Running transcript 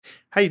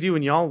How you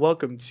doing, y'all?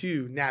 Welcome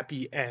to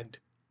Nappy and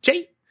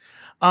Jay.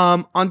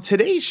 On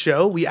today's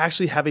show, we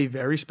actually have a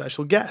very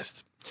special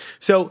guest.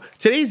 So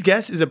today's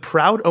guest is a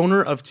proud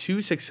owner of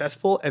 2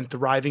 successful and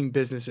thriving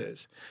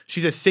businesses.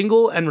 She's a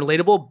single and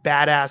relatable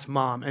badass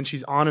mom, and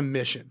she's on a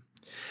mission.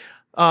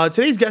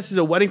 Today's guest is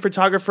a wedding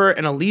photographer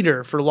and a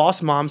leader for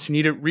lost moms who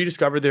need to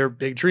rediscover their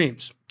big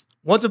dreams.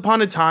 Once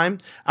upon a time,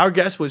 our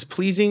guest was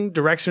pleasing,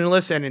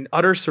 directionless, and in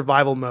utter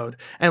survival mode,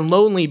 and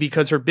lonely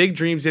because her big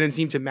dreams didn't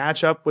seem to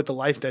match up with the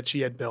life that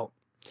she had built.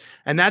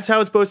 And that's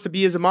how it's supposed to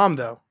be as a mom,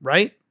 though,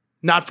 right?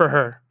 Not for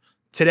her.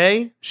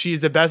 Today,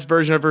 she's the best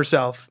version of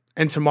herself,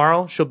 and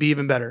tomorrow, she'll be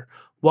even better.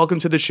 Welcome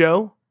to the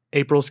show,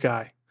 April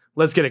Sky.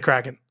 Let's get it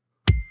cracking.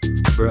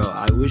 Bro,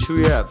 I wish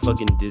we were at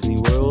fucking Disney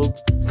World.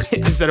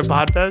 Instead of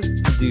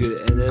Podfest?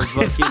 Dude, and then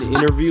fucking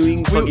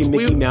interviewing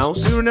Mickey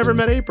Mouse. We were never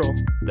met April.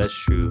 That's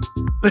true.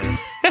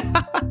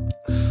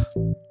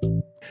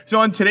 So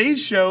on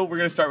today's show, we're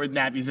going to start with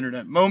Nappy's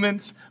Internet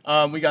Moments.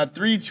 We got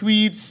 3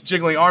 tweets,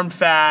 jiggling arm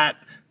fat,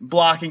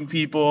 blocking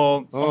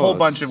people, a whole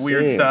bunch of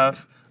weird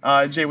stuff.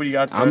 Jay, what do you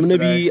got for us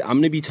today? I'm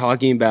gonna be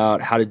talking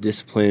about how to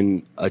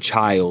discipline a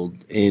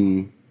child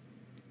in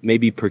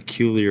maybe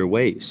peculiar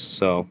ways.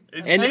 So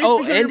and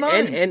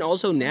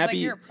also Nappy. Like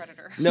you're a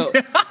predator. No.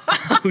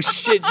 Oh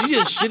shit, you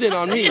just shitted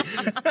on me.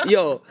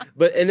 Yo,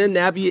 and then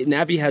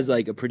Nappy has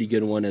like a pretty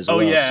good one as well. Oh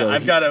yeah, so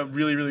I've got a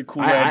really, really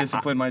cool way I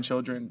discipline my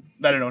children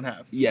that I don't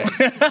have.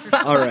 Yes.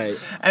 All right.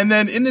 And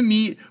then in the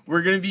meet,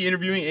 we're going to be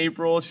interviewing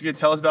April. She's going to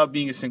tell us about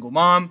being a single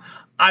mom.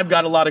 I've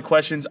got a lot of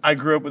questions. I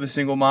grew up with a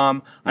single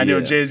mom. I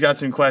know Jay's got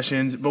some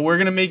questions, but we're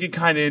going to make it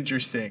kind of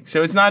interesting.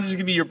 So it's not just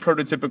going to be your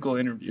prototypical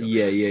interview.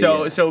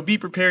 Yeah. So be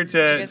prepared to...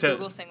 Did you guys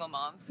Google single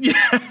moms? Yeah.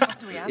 What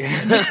do we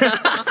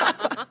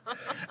ask?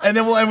 And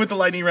then we'll end with the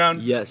lightning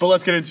round. Yes. But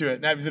let's get into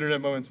it. Nappy's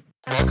Internet Moments.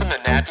 Welcome to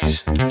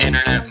Nappy's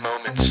Internet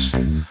Moments.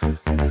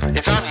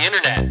 It's on the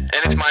internet,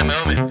 and it's my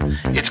moment.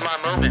 It's my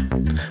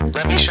moment.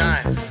 Let me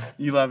shine.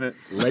 You love it.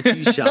 Let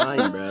you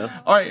shine, bro.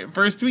 All right,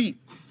 first tweet.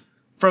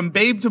 From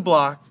babe to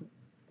blocked.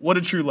 What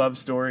a true love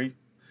story.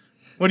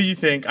 What do you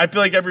think? I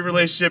feel like every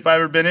relationship I've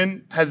ever been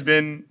in has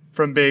been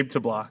from babe to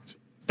blocked.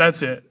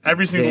 That's it.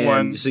 Every single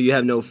one. So you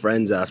have no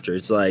friends after.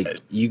 It's like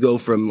you go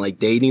from like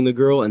dating the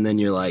girl and then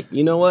you're like,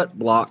 you know what?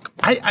 Block.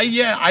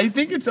 I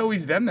think it's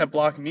always them that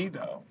block me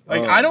though.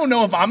 Like I don't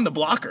know if I'm the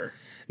blocker.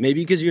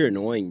 Maybe because you're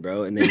annoying,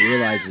 bro, and they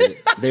realize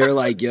it. They were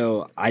like,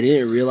 yo, I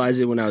didn't realize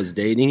it when I was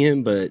dating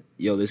him, but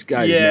yo, this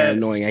guy's mad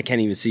annoying. I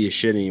can't even see his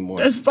shit anymore.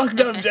 That's fucked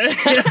up, Jay.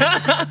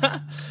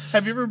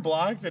 Have you ever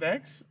blocked an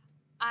ex?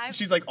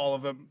 She's like all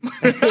of them.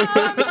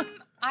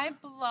 I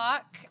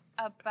block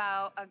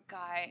about a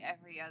guy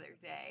every other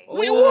day.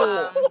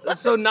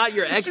 So not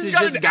your ex, is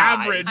got just an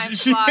guys.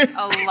 average. I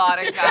block a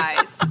lot of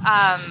guys.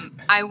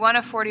 I won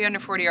a 40 under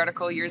 40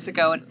 article years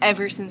ago, and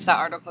ever since that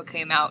article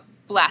came out,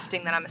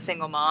 blasting that I'm a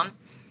single mom.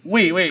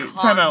 Wait,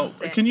 time out.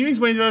 Can you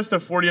explain to us the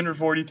 40 under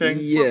 40 thing?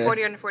 Yeah. What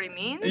 40 under 40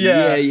 means?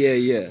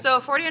 Yeah. So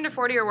 40 under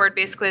 40 award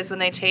basically is when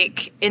they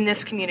take, in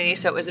this community,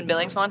 so it was in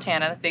Billings,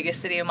 Montana, the biggest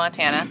city of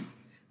Montana.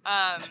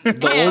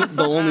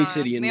 The only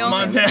city in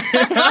Montana.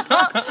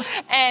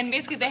 And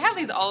basically they have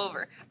these all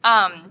over.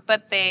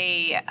 But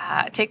they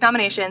take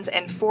nominations,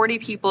 and 40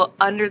 people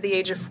under the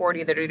age of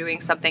 40 that are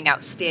doing something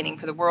outstanding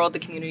for the world, the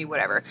community,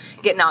 whatever,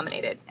 get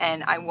nominated.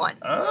 And I won.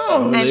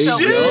 Oh, and so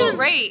shit. it was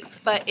great,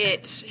 but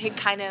it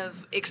kind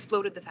of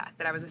exploded the fact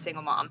that I was a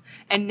single mom.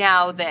 And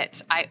now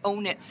that I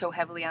own it so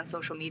heavily on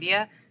social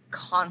media,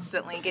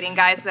 constantly getting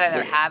guys that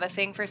either have a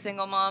thing for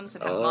single moms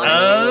and have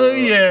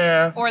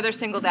moms, or they're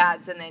single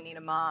dads and they need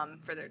a mom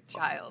for their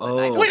child. And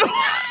I don't Wait,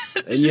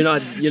 and you're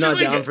not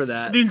like, down for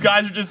that. These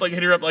guys are just like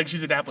hitting her up like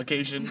she's an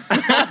application.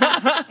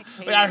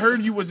 Like, I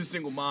heard you was a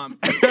single mom.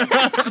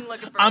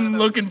 I'm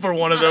looking for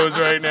one of those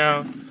right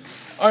now.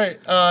 All right,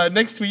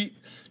 next tweet.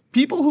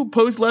 People who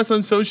post less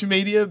on social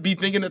media be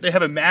thinking that they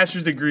have a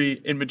master's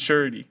degree in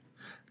maturity.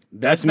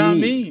 That's not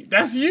me.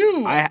 That's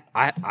you. I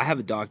have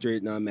a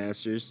doctorate, not a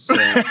master's.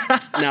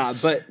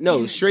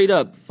 So, straight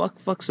up,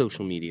 fuck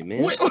social media,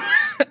 man. Wait,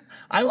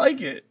 I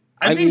like it.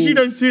 I think she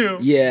does too.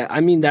 Yeah,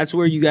 I mean that's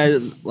where you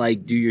guys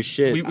like do your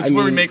shit. It's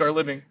where we make our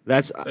living.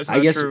 That's not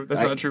true.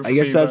 That's not true. I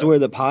guess that's where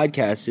the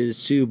podcast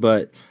is too.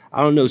 But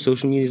I don't know.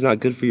 Social media is not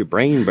good for your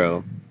brain,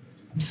 bro.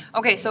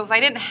 Okay, so if I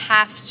didn't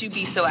have to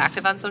be so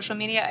active on social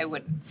media, I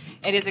wouldn't.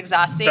 It is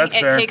exhausting. That's it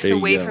fair. takes There you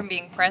away go. from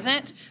being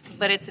present,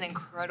 but it's an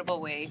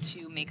incredible way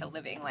to make a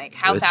living. Like,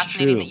 how That's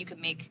fascinating true. that you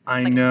can make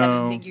I like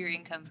know. a 7-figure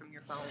income from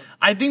your phone.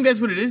 I think that's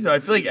what it is, though. I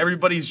feel like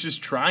everybody's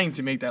just trying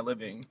to make that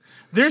living.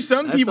 There's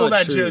some That's people not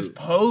that true. just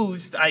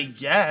post, I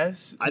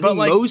guess. I but think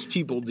like, most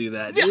people do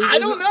that. Yeah, I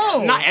don't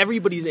know. Not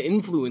everybody's an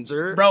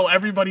influencer. bro,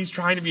 everybody's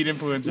trying to be an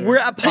influencer. We're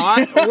at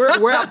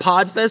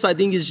Podfest. I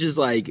think it's just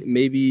like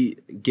maybe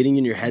getting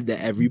in your head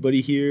that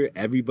everybody here,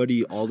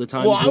 everybody all the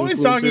time. Well, is I an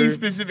was talking influencer.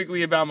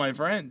 specifically about my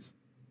friends.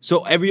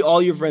 So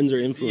all your friends are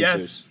influencers.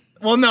 Yes.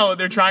 Well, no,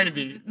 they're trying to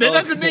be.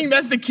 That's the thing.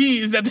 That's the key,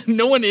 is that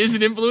no one is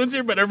an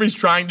influencer, but everybody's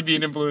trying to be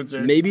an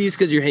influencer. Maybe it's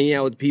because you're hanging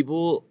out with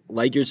people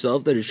like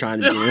yourself that are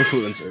trying to be an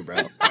influencer, bro.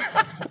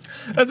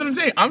 That's what I'm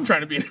saying. I'm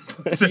trying to be an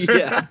influencer.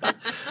 Yeah.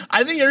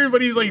 I think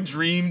everybody's like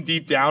dream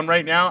deep down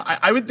right now.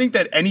 I would think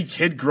that any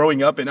kid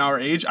growing up in our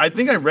age, I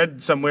think I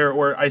read somewhere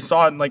or I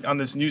saw it like on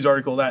this news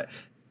article that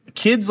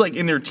kids like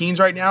in their teens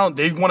right now,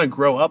 they want to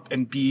grow up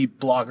and be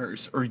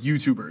bloggers or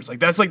YouTubers. Like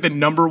that's like the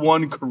number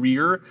one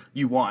career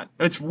you want.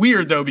 It's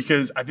weird though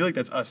because I feel like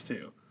that's us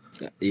too.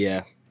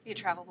 Yeah. Be a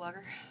travel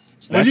blogger.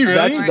 Would you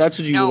really? That's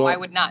what you No, want. I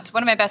would not.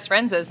 One of my best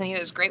friends is, and he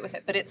was great with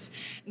it. But it's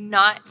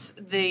not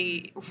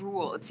the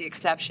rule; it's the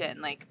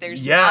exception. Like,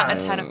 there's not a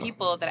ton of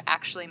people that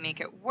actually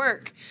make it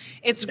work.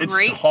 It's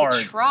great hard.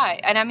 to try,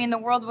 and I mean, the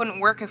world wouldn't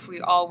work if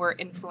we all were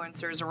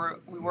influencers or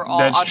we were all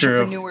That's true.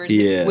 entrepreneurs.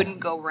 Yeah. It wouldn't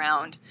go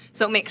round.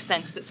 So it makes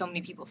sense that so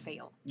many people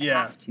fail. They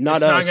Yeah. have to. Not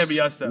It's us. not gonna be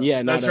us, though.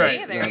 Yeah, not That's us. right.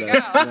 See, there Not you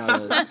us. go.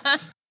 Not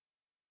us.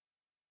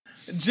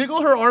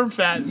 Jiggle her arm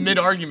fat mid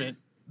argument.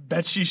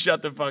 Bet she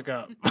shut the fuck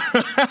up.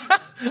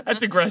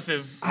 That's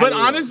aggressive. But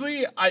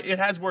honestly, it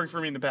has worked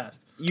for me in the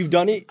past. You've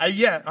done it?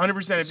 Yeah,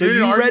 100%. If So you're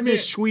in an you read argument,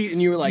 this tweet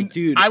and you were like,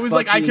 dude. I was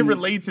like, I can fucking-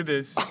 relate to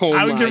this. Oh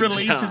I my can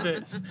relate to God.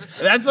 this.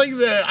 That's like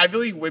I feel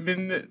like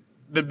women,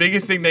 the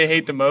biggest thing they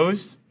hate the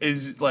most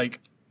is like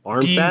Arm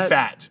being fat?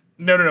 fat.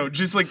 No.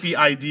 Just like the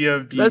idea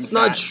of being That's fat.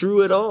 not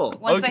true at all.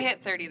 Once Okay. they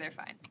hit 30, they're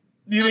fine.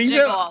 You They'll think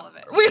jiggle so? all of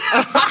it.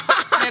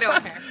 They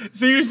don't care.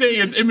 So you're saying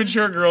it's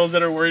immature girls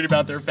that are worried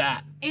about their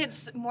fat?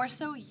 It's more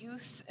so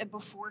youth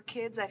before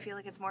kids. I feel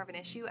like it's more of an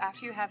issue.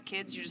 After you have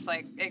kids, you're just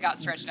like, it got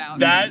stretched out.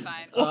 That- It's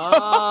fine.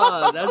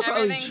 That's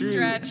probably Everything's true.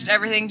 stretched,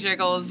 everything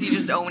jiggles, you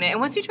just own it.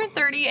 And once you turn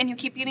 30 and you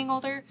keep getting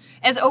older,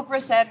 as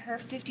Oprah said, her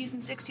 50s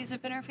and 60s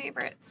have been her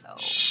favorite. So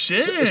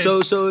Shit. So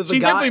if a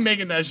she's guy- definitely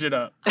making that shit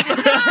up.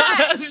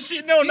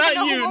 No, you not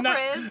know who you.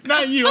 Oprah is?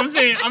 Not you. I'm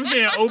saying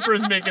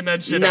Oprah's making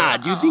that shit Nah,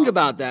 up. do you think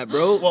about that,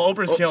 bro? Well,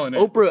 Oprah's killing it.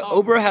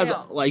 Oprah has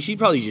yeah. like she's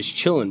probably just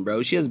chilling,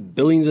 bro. She has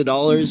billions of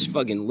dollars,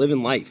 fucking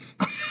living life.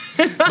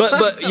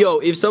 but yo,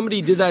 if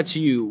somebody did that to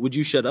you, would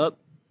you shut up?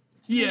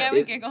 Yeah.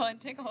 we giggle and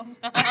tickles.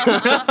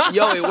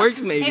 Yo, it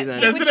works maybe it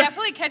then. it would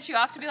definitely catch you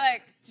off to be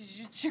like, did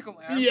you tickle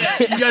my arm? Yeah.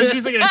 You guys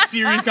just like in a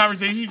serious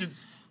conversation, you just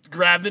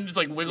grabbed it and just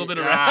like wiggled it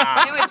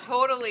around. It would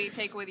totally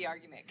take away the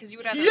argument because you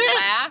would either Yeah.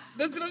 laugh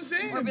That's what I'm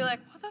saying. or be like,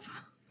 what the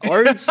fuck?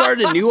 Or it'd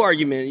start a new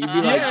argument. You'd be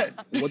Yeah.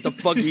 like, "What the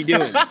fuck are you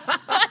doing?"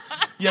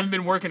 You haven't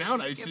been working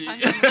out, I see. Ooh,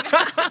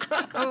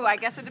 I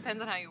guess it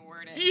depends on how you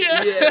word it.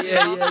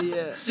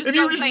 Yeah. Just If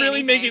you were don't just say really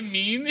anything. making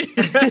mean.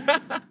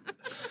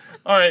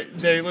 All right,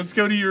 Jay, let's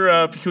go to your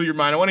peculiar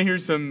mind. I want to hear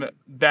some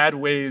bad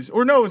ways,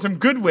 or no, some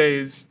good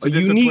ways to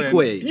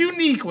discipline.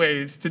 Unique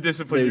ways to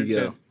discipline There your you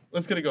kid. go.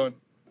 Let's get it going.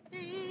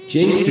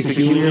 Jay's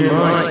peculiar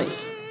mind.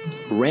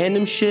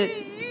 Random shit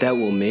that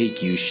will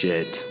make you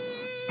shit.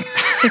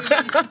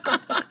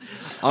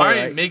 All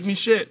right, make me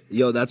shit.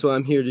 Yo, that's what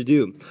I'm here to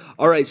do.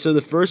 All right, so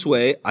the first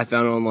way I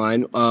found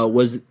online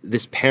was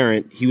this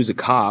parent. He was a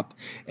cop,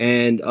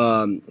 and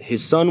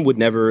his son would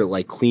never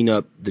like clean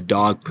up the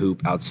dog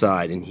poop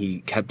outside, and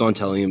he kept on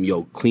telling him,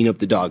 "Yo, clean up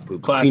the dog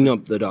poop, Classic. clean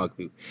up the dog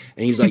poop."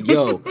 And he's like,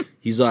 "Yo,"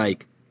 he's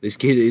like, "This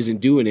kid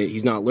isn't doing it.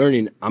 He's not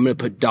learning. I'm gonna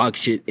put dog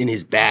shit in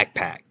his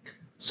backpack."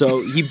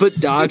 So he put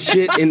dog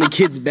shit in the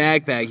kid's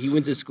backpack. He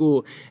went to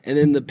school, and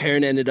then the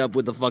parent ended up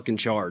with a fucking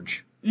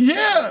charge.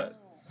 Yeah,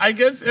 I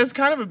guess it's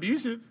kind of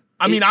abusive.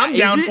 I mean, I'm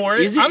down for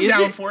it. I'm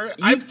down for it.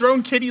 I've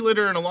thrown kitty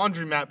litter in a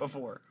laundromat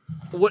before.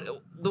 What?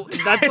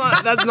 That's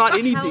not How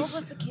anything. old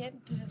was the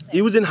kid? Did it say?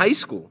 He was in high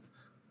school.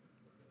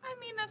 I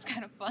mean, that's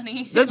kind of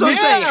funny. That's what I'm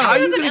Yeah. saying. How are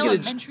He you was in gonna get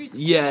elementary school.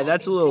 Yeah,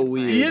 that's a little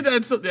Different. weird.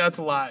 Yeah, that's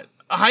a lot.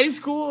 High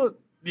school,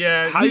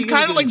 yeah, How he's you gonna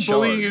kind of get like in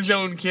bullying charge? his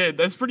own kid.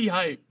 That's pretty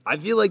hype. I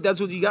feel like that's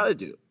what you got to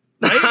do.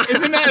 Right?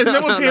 Isn't that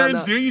what No,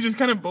 parents no. do? You just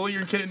kind of bully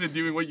your kid into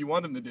doing what you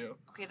want them to do.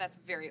 Okay, that's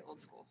very old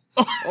school.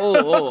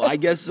 I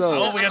guess so.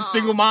 Oh, we got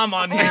single mom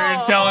on here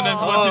telling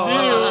us what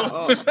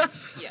to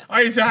do. Yes. All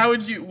right,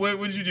 so what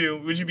would you do?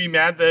 Would you be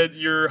mad that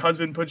your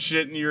husband put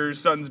shit in your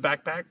son's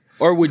backpack?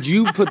 Or would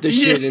you put the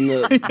shit in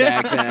the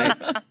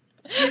backpack?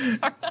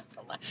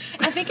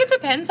 I think it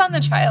depends on the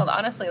child,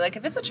 honestly. Like,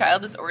 if it's a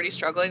child that's already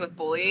struggling with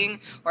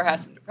bullying or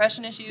has some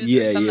depression issues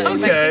Yeah, or something, yeah, like,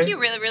 yeah. I think you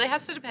really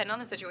has to depend on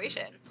the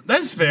situation.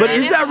 That's fair. But And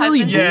is if that the really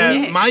husband's a yeah,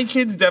 dick, my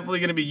kid's definitely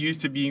going to be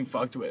used to being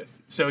fucked with.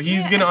 So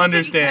he's yeah, going to I think that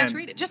you kinda have understand. to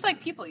read it. Just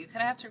like people, you kind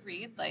of have to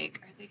read,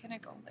 like, are they going to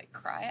go, like,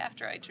 cry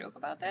after I joke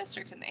about this,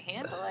 or can they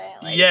handle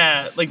it? Like,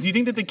 Yeah, like, do you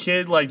think that the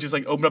kid like just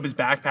like opened up his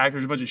backpack?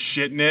 There's a bunch of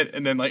shit in it,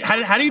 and then like, how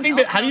do you think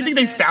that? How do you think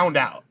they Someone else found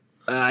out?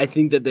 I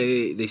think that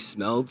they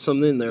smelled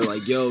something. They're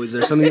like, "Yo, is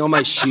there something on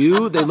my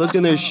shoe?" They looked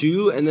in their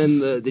shoe, and then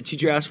the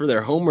teacher asked for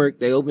their homework.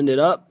 They opened it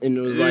up, and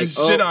it was like, There's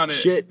 "Oh, shit on it."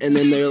 shit!" And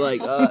then they're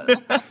like,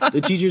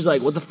 "The teacher's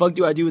like, what the fuck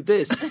do I do with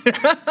this?"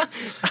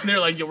 And they're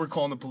like, "Yo, we're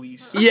calling the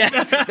police." Yeah,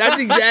 that's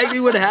exactly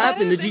what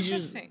happened. is The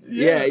teachers. interesting.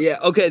 Yeah.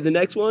 Okay, the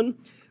next one,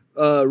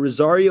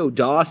 Rosario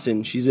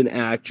Dawson. She's an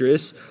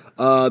actress.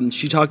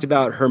 She talked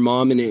about her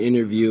mom in an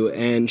interview,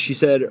 and she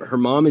said her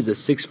mom is a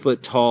 6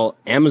 foot tall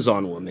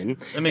Amazon woman,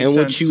 That makes and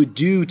what sense. she would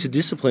do to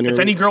discipline her. If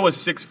any girl was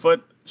 6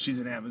 foot, she's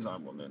an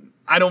Amazon woman.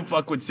 I don't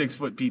fuck with 6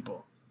 foot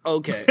people.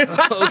 Okay.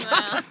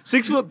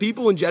 6 foot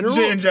people in general.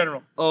 In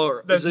general.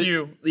 Or That's is it-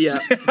 you. Yeah.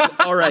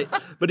 All right.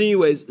 But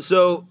anyways,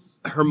 so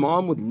her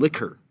mom would lick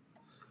her.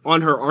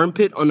 on her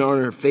armpit and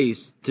on her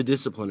face to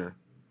discipline her.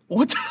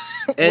 What?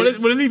 And-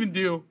 What does it even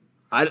do?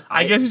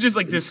 I guess it just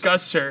like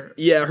disgusts her.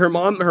 Yeah, her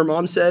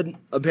mom said,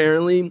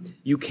 apparently,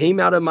 you came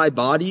out of my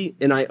body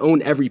and I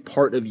own every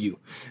part of you.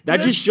 That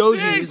That's just shows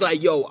you, sick. he's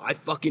like, yo, I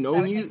fucking That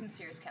own would take you. some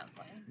serious counseling.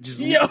 Just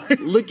Yo.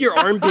 lick your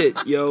armpit,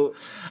 yo.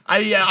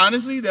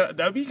 Honestly, that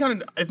would be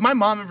kind of. If my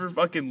mom ever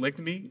fucking licked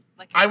me,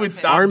 Like your I would armpit.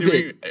 stop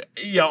Armpit.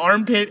 doing.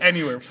 Armpit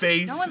anywhere,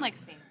 face. No one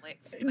likes being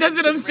licked. That's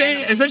what I'm Just saying.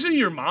 randomly. Especially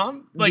your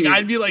mom. Like Dude.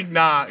 I'd be like,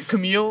 nah,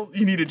 Camille,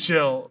 you need to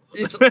chill.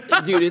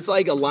 Dude, it's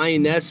like a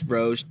lioness,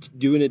 bro. She's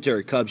doing it to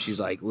her cubs. She's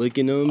like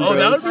licking them. Oh, bro.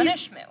 that would be.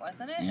 Punishment,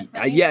 wasn't it? Isn't that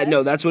what you Yeah, said?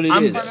 no, that's what it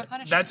I'm, is. Form of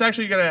punishment. that's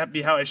actually gonna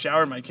be how I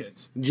shower my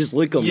kids. Just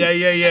lick them.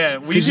 Yeah.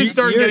 We 'Cause should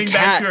start you're a getting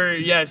back cat. to our.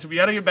 Yes, we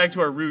gotta get back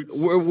to our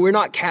roots. We're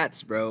not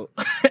cats, bro.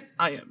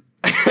 I am.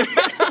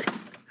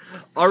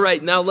 All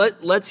right, now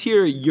let's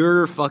hear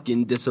your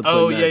fucking discipline.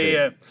 Oh method.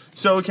 yeah.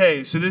 So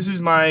this is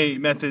my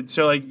method.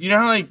 So like you know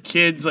how like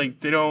kids like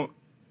they don't.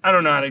 I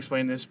don't know how to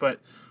explain this, but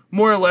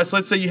more or less,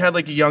 let's say you had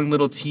like a young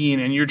little teen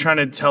and you're trying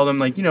to tell them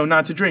like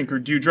not to drink or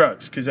do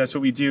drugs because that's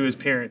what we do as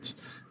parents.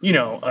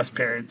 Us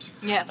parents.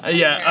 Yes.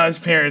 Us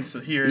parents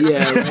here.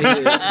 Yeah,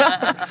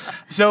 right here.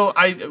 So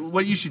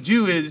what you should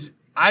do is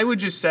I would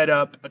just set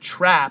up a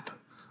trap.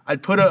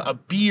 I'd put a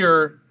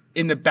beer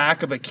in the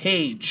back of a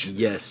cage.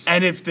 Yes.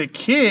 And if the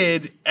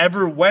kid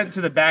ever went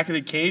to the back of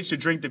the cage to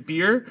drink the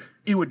beer,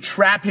 it would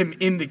trap him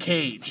in the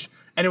cage.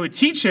 And it would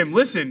teach him,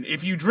 listen,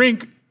 if you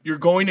drink, you're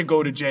going to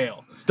go to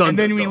jail. Dun, and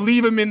then dun, we dun.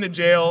 leave him in the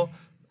jail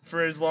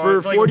for as long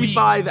For like a week,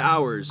 45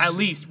 hours. at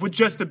least with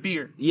just the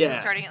beer.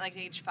 Yeah. Starting at like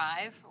age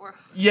 5 or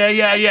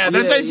Yeah.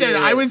 That's what I said.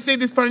 yeah. I would say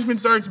this punishment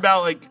starts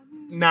about like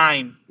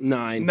 9.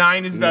 9.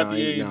 9 is about the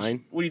age.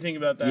 9. What do you think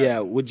about that? Yeah,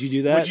 would you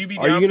do that? Would you be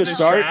Are down you for gonna this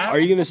start? trap? Are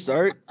you gonna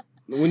start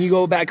when you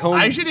go back home?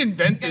 I should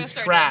invent gonna this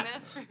start trap.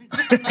 doing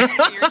this?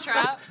 Like beer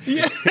trap.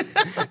 Yeah.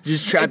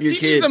 Just trap It your teaches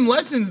kid. them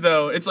lessons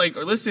though. It's like,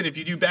 listen, if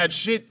you do bad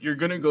shit, you're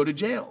gonna go to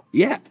jail.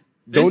 Yeah.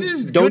 This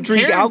is Don't good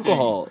drink parenting.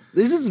 alcohol.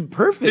 This is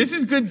perfect. This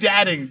is good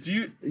dadding. Do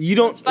you? you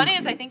don't. What's funny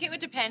is I think it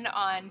would depend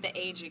on the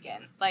age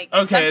again. Like Okay,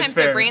 it's sometimes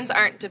fair. their brains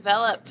aren't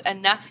developed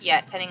enough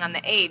yet, depending on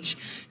the age,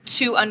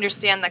 to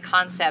understand the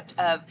concept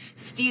of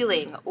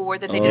stealing or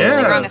that they did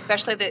something Yeah. wrong,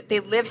 especially that they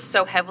live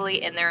so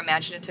heavily in their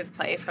imaginative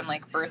play from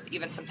like birth,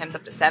 even sometimes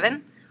up to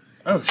 7.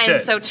 Oh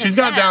shit! so to She's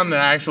got them- down the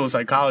actual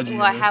psychology.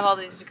 Well, of I this. have all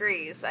these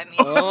degrees. I mean,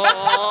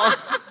 Oh.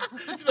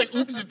 She's like,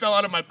 oops, it fell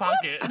out of my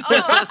pocket. Oh,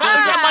 Is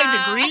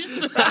that my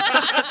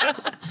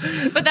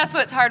degrees? but that's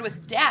what's hard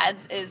with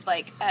dads is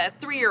like a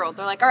 3-year-old.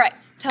 They're like, all right,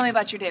 tell me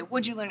about your day.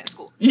 What'd you learn at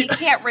school? They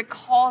can't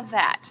recall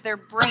that. Their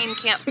brain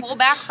can't pull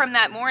back from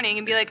that morning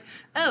and be like,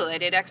 oh, I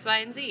did X, Y,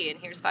 and Z, and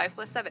here's 5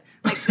 + 7.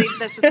 Like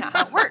that's just not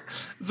how it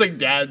works. It's like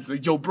dad's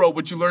like, yo, bro,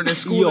 what you learned at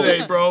school Yo.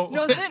 today, bro?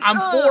 No, then- I'm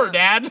 4,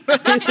 Dad.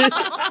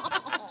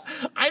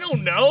 I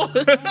don't know.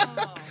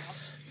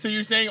 So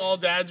you're saying all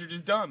dads are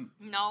just dumb?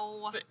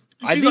 No.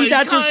 I She's think like,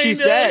 that's what she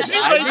 "Kinda." said. She's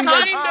I like, think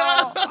that's-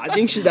 kinda. I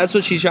think that's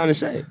what she's trying to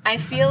say. I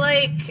feel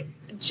like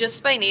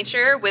just by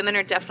nature, women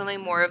are definitely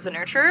more of the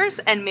nurturers,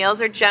 and males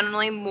are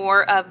generally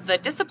more of the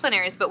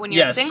disciplinaries. But when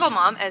you're Yes. a single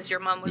mom, as your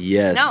mom would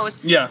Yes. knows,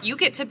 Yeah. you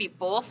get to be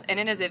both, and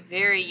it is a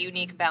very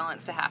unique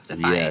balance to have to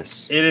find.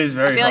 Yes. It is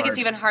very I feel hard. like it's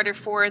even harder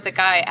for the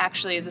guy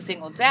actually as a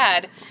single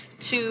dad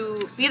to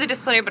be the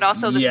disciplinary, but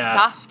also the Yeah.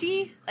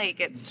 softy. Like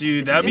it's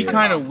Dude, that'd be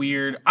kind of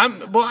weird.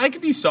 I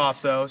could be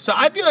soft though, so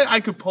I feel like I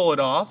could pull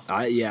it off.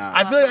 Yeah.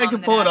 I feel like I Mom could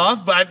and pull it dad.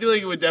 off, but I feel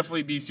like it would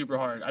definitely be super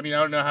hard. I mean,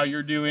 I don't know how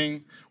you're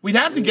doing. We'd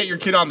have to get your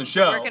kid on the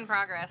show. work in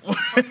progress.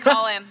 Let's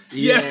call him.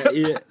 yeah.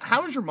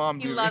 How is your mom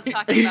He doing? loves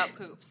talking about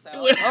poop. So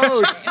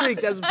Oh,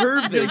 sick. That's He's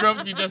gonna perfect. grow up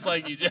to be just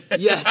like you, Jay.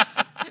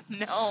 Yes.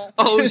 no.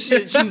 Oh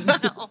shit. She's. No.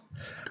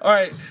 All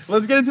right,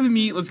 let's get into the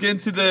meat. Let's get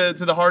into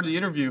the heart of the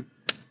interview.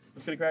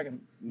 Let's get it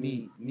cracking.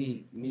 Me.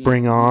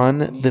 Bring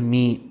on the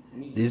meat.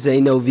 This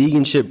ain't no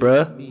vegan shit,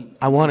 bruh.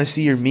 I want to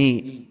see your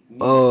meat.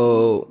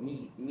 Oh.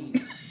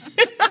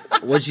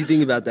 What'd you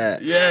think about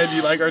that? Yeah, do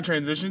you like our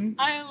transition?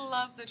 I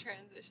love the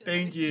transition.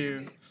 Thank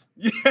you.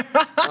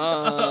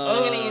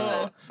 I'm gonna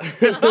use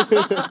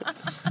it.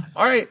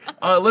 All right,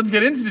 let's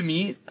get into the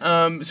meat.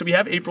 So we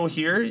have April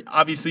here.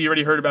 Obviously, you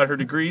already heard about her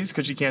degrees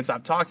because she can't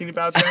stop talking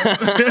about them.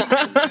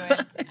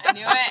 I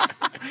knew it.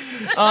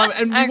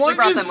 And we I actually want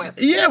brought to them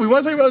with. yeah, we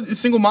want to talk about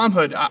single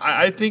momhood.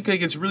 I think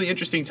like it's a really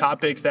interesting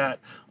topic that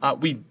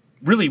we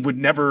really would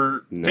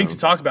never think to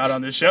talk about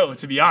on this show.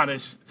 To be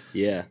honest,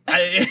 Yeah.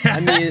 I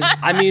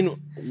I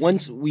mean,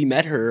 once we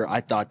met her,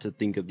 I thought to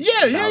think of yeah.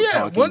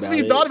 talking Once about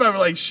we it. thought about it, we're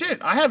like, shit,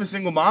 I have a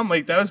single mom.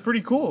 Like, that was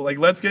pretty cool. Like,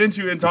 let's get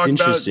into it and talk about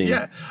interesting.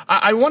 yeah.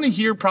 I want to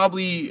hear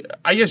probably,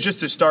 I guess just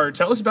to start,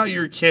 tell us about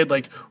your kid.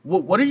 Like,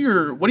 what are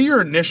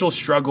your initial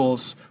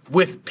struggles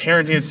with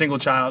parenting a single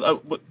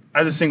child,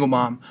 as a single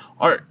mom?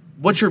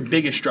 What's your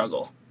biggest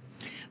struggle?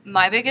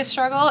 My biggest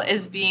struggle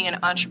is being an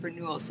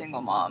entrepreneurial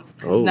single mom.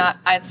 Oh.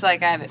 It's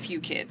like I have a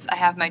few kids. I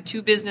have my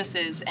 2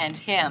 businesses and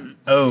him.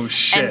 Oh,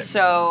 shit. And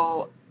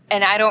so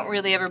And I don't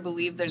really ever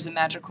believe there's a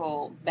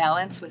magical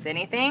balance with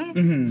anything.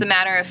 Mm-hmm. It's a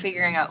matter of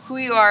figuring out who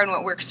you are and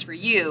what works for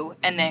you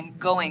and then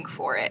going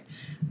for it.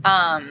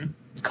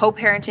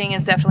 Co-parenting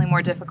is definitely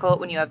more difficult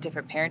when you have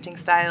different parenting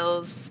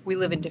styles. We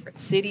live in different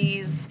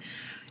cities.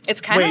 It's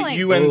kind of Wait, like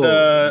you and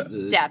the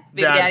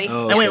baby daddy.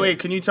 Oh. And wait,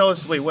 can you tell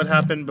us what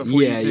happened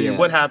before Yeah, you yeah.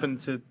 what happened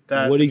to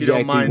that? What if you exactly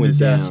don't mind went us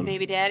down? asking?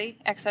 Baby daddy,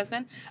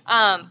 ex-husband.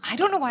 I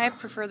don't know why I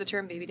prefer the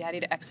term baby daddy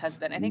to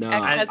ex-husband. I think No,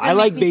 ex-husband I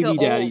like makes me baby feel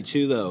daddy old.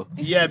 too, though.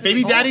 Yeah, Makes me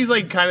baby feel daddy's old.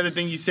 like kind of the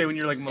thing you say when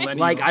you're like millennial.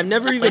 Like I've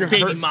never even like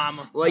baby heard.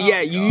 mama. Like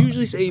yeah, you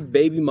usually say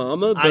baby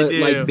mama, I but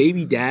do. like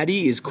baby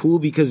daddy is cool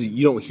because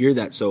you don't hear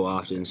that so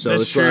often. So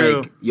That's it's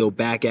true. like yo,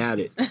 back at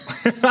it.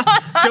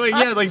 So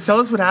yeah, like tell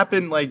us what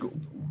happened. Like,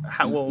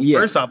 Yeah.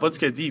 first off, let's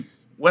get deep.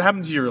 What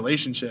happened to your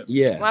relationship?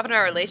 Yeah. What happened to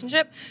our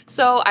relationship?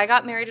 So I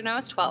got married when I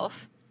was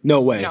 12.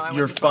 No way. No, I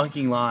You're wasn't 12.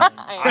 fucking lying.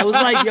 I was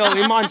like, yo,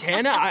 in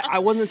Montana, I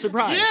wasn't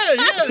surprised.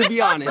 Yeah. To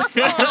be honest.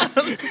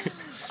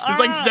 There's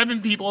like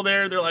 7 people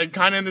there. They're like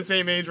kind of in the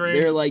same age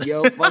range. They're like,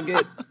 yo, fuck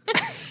it.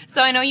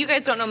 So I know you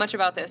guys don't know much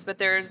about this, but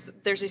there's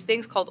these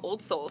things called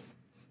old souls.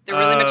 They're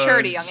really mature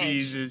at a young age.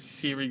 Jesus,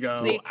 here we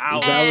go. See?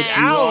 Ouch. Is that what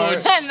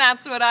you are? And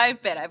that's what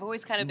I've been. I've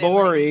always kind of been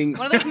Boring. Like,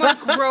 one of those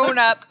more grown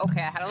up. Okay,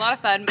 I had a lot of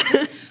fun, but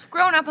just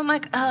grown up, I'm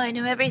like, oh, I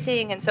know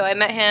everything. And so I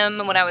met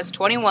him when I was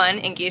 21,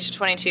 engaged at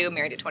 22,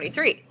 married at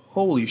 23.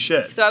 Holy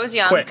shit. So I was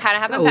young, Quick. kind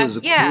of having That was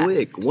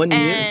quick. 1 year.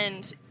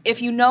 And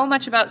if you know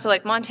much about, so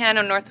like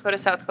Montana, North Dakota,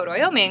 South Dakota,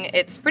 Wyoming,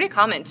 it's pretty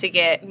common to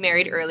get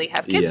married early,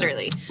 have kids Yeah.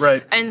 early.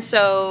 Right. And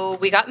so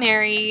we got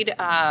married,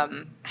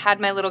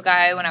 had my little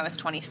guy when I was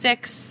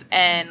 26.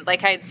 And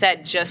like I had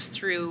said, just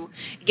through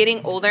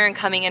getting older and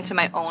coming into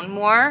my own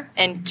more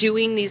and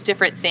doing these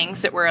different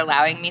things that were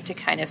allowing me to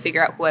kind of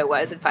figure out who I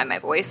was and find my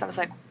voice, I was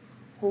like,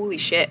 holy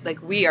shit,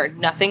 like we are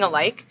nothing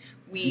alike.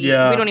 We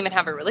don't even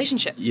have a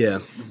relationship. Yeah.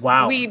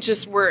 Wow. We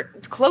just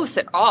weren't close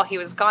at all. He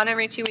was gone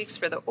every 2 weeks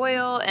for the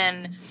oil,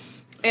 and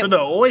For the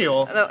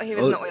oil. he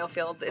was in the oil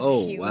field. It's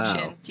Oh, huge. wow.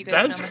 And do you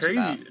guys That's know much crazy.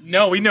 about?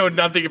 No, we know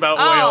nothing about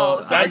Oh,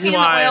 oil. so That's working in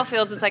why. the oil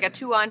fields, it's like a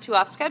 2-on,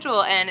 2-off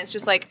schedule, and it's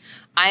just like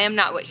I am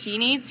not what he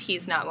needs.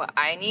 He's not what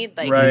I need.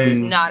 Like this is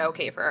Right. not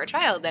okay for our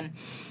child. And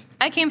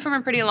I came from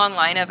a pretty long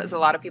line of, as a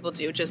lot of people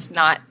do, just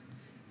not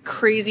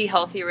crazy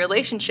healthy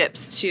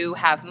relationships to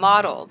have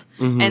modeled.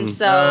 And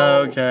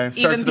so Okay. even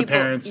Starts with the people-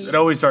 parents. It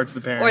always starts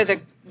with the or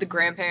parents. the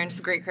grandparents,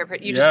 the great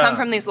grandparents. You just Yeah. come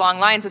from these long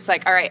lines. It's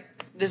like, all right,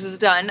 this is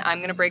done. I'm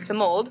going to break the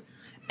mold,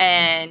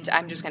 and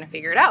I'm just going to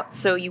figure it out.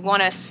 So you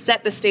want to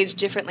set the stage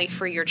differently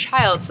for your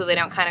child so they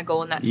don't kind of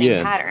go in that same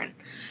Yeah. pattern.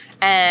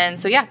 And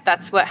so yeah,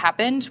 that's what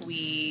happened.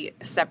 We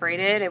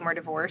separated and we're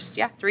divorced.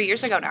 Yeah, 3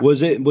 years ago now.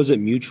 Was it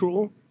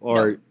mutual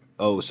or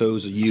so it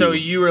was you? So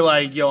you were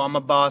like, yo, I'm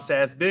a boss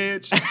ass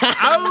bitch. Not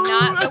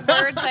Ow! the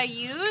words I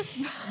use,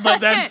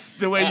 But that's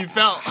the way you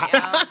felt.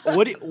 yeah.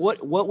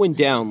 what went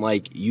down?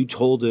 Like you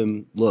told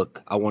him,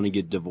 look, I want to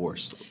get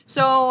divorced.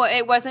 So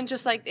it wasn't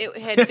just like it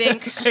had been.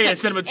 Hey, I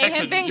sent him a it text.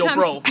 had been Yo,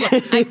 bro. I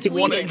Want to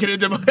tweeted. get a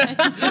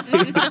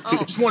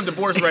divorce? Just want a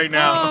divorce right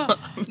now.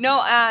 No,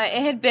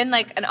 it had been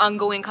like an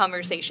ongoing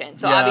conversation.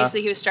 So Yeah.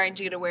 obviously he was starting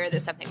to get aware that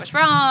something was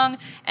wrong.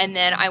 And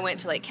then I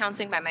went to like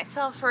counseling by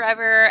myself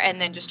forever and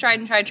then just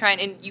tried.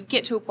 And you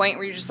get to a point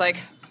where you're just like,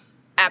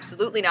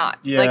 absolutely not.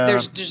 Yeah. Like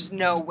there's just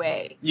no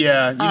way.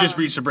 Yeah, you just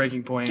reached a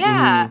breaking point.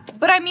 Yeah.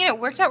 But I mean, it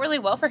worked out really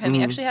well for him.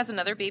 He actually has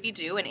another baby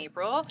due in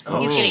April.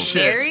 Oh, He's getting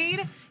shit.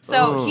 married.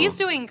 So he's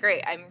doing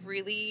great. I'm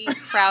really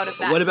proud of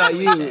that. What about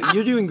you? situation.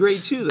 You're doing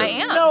great too, though. I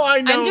am. No,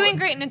 I know. I'm doing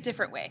great in a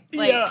different way.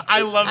 Like, Yeah,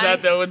 I love that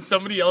I'm- though. When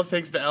somebody else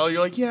takes the L, you're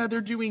like, yeah, they're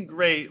doing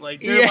great.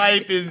 Like their Yeah.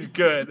 life is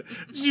good.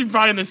 She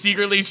probably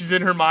secretly, she's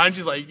in her mind.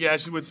 She's like, yeah,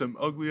 she's with some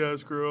ugly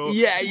ass girl.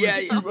 Yeah, with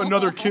yeah.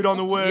 another kid on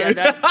the way. Yeah,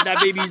 that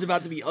baby's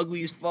about to be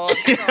ugly as fuck.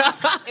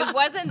 It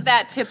wasn't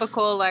that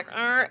typical like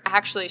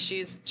actually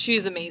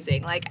she's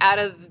amazing. Like out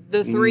of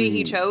the 3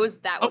 he chose,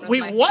 that one was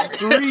wait, my what?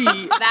 favorite. 3.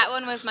 That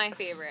one was my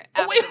favorite.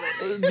 Absolutely.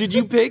 Did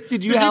you pick?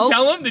 Did you Did you help?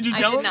 tell him? Did you I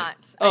tell did him? not.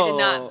 I did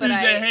not. But You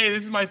I said, hey,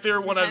 this is my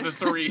favorite one out of the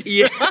 3.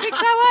 Yeah. pick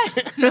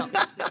that one.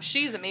 No,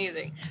 she's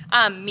amazing.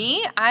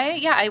 Me,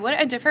 I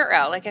went a different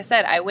route. Like I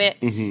said, I went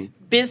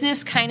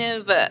business kind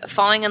of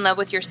falling in love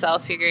with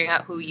yourself, figuring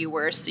out who you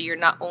were, so you're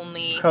not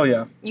only Hell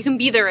yeah. you can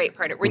be the right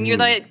partner. When you're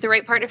like the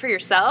right partner for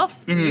yourself,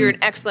 you're an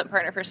excellent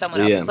partner for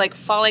someone else. Yeah. It's like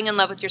falling in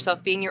love with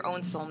yourself, being your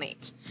own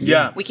soulmate.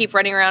 Yeah. We keep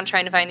running around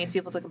trying to find these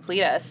people to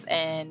complete us,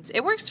 and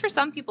it works for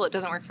some people. It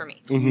doesn't work for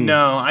me.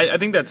 No, I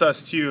think that's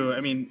us too. I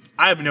mean,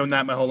 I've known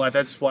that my whole life.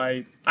 That's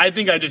why I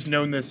think I just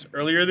known this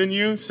earlier than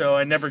you, so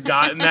I never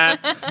got in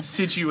that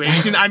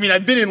situation. I mean,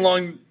 I've been in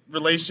long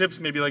relationships,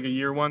 maybe like a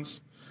year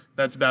once.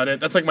 That's about it.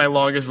 That's like my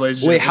longest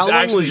relationship. Wait, It's how long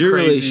actually was your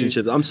crazy.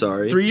 relationship? I'm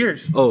sorry. 3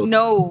 years. Oh.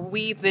 No,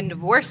 we've been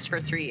divorced for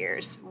 3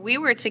 years. We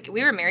were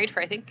married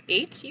for I think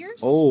 8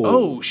 years.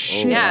 Oh,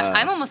 shit. Yeah, wow.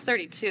 I'm almost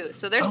 32,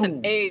 so there's Oh.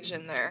 some age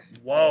in there.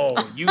 Whoa,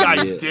 you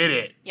guys Yeah. did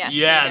it. Yes,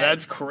 yeah, we did.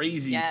 that's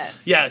crazy.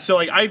 Yes. Yeah, so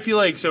like I feel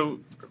like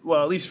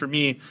at least for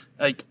me,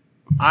 like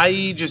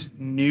I just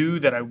knew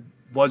that I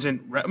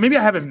maybe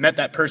I haven't met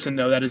that person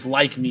though that is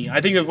like me.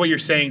 I think that what you're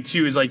saying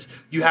too is like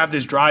you have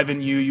this drive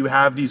in you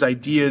have these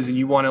ideas and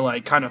you want to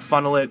like kind of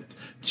funnel it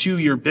to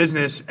your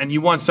business and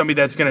you want somebody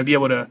that's going to be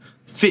able to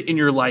fit in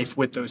your life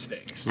with those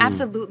things.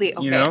 Absolutely.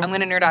 Okay, You know? I'm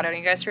going to nerd out on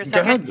you guys for a ahead.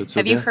 second. That's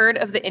Have you okay. heard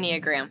of the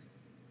Enneagram?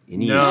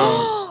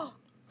 No.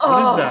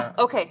 What is that?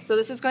 Okay, so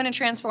this is going to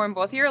transform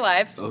both of your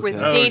lives with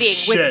Okay. Oh, dating,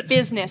 shit. with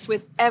business,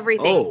 with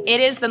everything. Oh. It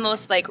is the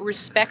most like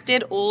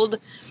respected old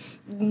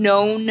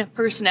known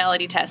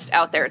personality test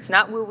out there. It's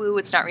not woo-woo,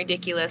 it's not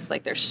ridiculous.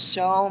 Like there's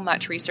so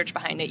much research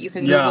behind it. You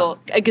can Yeah. Google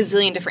a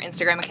gazillion different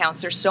Instagram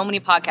accounts. There's so many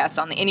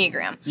podcasts on the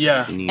Enneagram.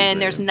 Yeah.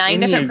 And there's 9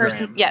 different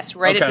Enneagram. yes,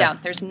 write it Okay. down.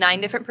 There's 9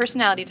 different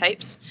personality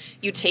types.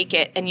 You take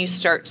it and you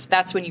start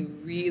that's when you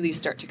really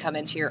start to come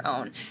into your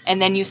own.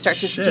 And then you start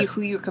to Shit. see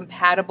who you're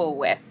compatible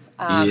with.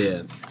 Yeah.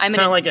 It's I'm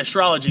kind of like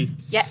astrology.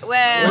 yeah,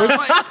 well,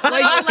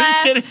 Like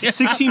less. kidding.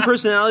 16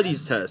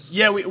 personalities test.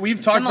 Yeah, we've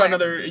talked Similar.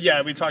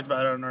 about we talked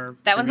about it on our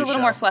That one's a previous little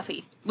show. more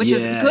fluffy, which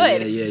is Yeah,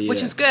 good. yeah,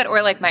 Which yeah. is good.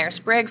 Or like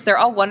Myers-Briggs, they're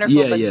all wonderful,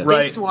 Yeah, but yeah.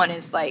 this Right. one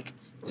is like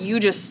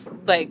you just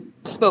like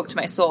spoke to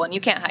my soul, and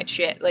you can't hide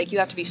shit. Like you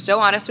have to be so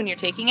honest when you're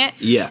taking it.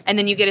 Yeah. And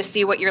then you get to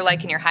see what you're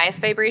like in your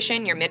highest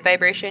vibration, your mid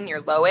vibration,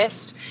 your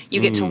lowest. You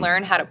get to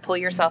learn how to pull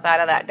yourself out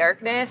of that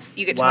darkness.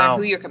 You get to Wow. learn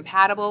who you're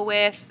compatible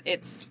with.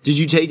 It's Did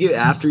you take it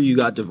after you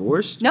got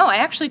divorced? no, I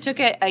actually took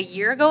it a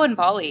year ago in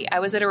Bali. I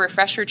was at a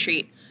refresh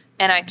retreat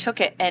and I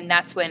took it, and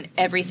that's when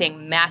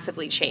everything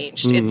massively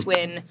changed. It's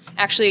when,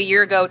 actually, a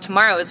year ago,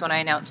 tomorrow is when I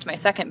announced my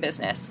second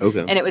business. Okay.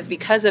 And it was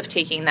because of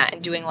taking that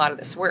and doing a lot of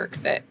this work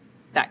that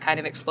kind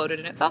of exploded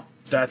in itself.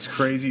 That's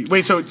crazy.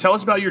 Wait, so tell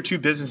us about your 2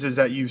 businesses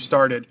that you've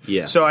started.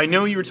 Yeah. So I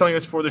know you were telling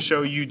us before the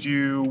show you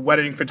do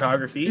wedding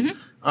photography,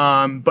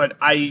 Mm-hmm. but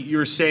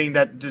you're saying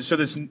that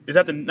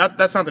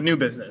that's not the new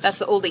business. That's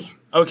the oldie.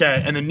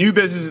 Okay, and the new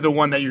business is the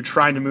one that you're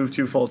trying to move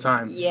to full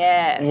time.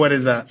 Yes. What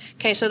is that?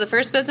 Okay, so the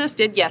first business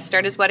did,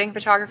 start as wedding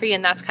photography,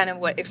 and that's kind of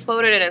what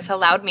exploded and has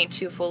allowed me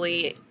to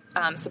fully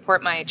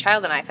support my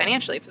child and I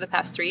financially for the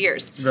past 3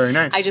 years. Very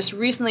nice. I just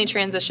recently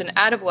transitioned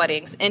out of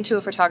weddings into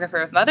a photographer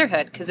of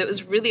motherhood because it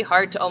was really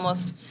hard to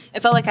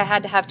it felt like I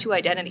had to have 2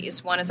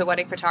 identities. One is a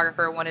wedding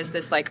photographer, one is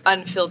this like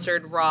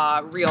unfiltered,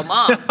 raw, real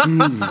mom.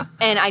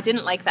 And I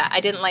didn't like that. I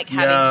didn't like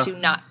having to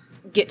not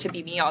get to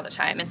be me all the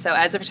time. And so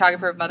as a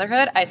photographer of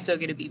motherhood, I still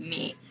get to be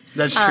me.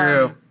 That's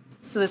true.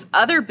 So this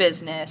other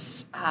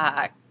business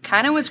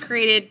kind of was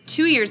created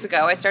 2 years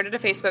ago. I started a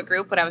Facebook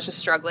group when I was just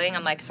struggling.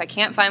 I'm like, if I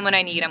can't find what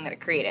I need, I'm going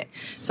to create it.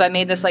 So I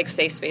made this like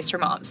safe space for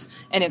moms,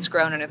 and it's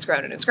grown and it's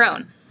grown and it's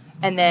grown.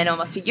 And then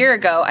almost a year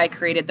ago, I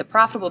created the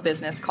profitable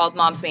business called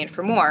Moms Made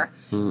for More,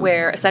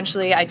 where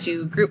essentially I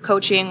do group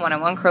coaching,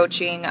 one-on-one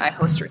coaching. I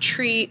host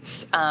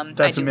retreats. I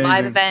That's do amazing.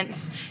 live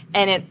events.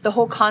 And the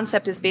whole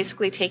concept is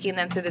basically taking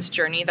them through this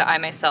journey that I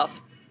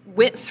myself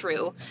went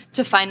through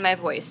to find my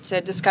voice, to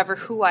discover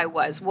who I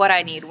was, what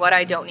I need, what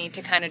I don't need,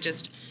 to kind of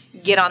just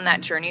get on that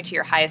journey to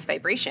your highest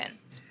vibration.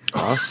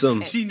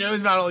 Awesome. She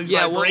knows about all these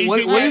Yeah, vibrations.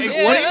 what is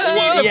Explain to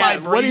me the yeah,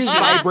 what is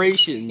vibration.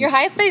 vibrations? Your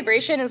highest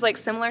vibration is like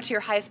similar to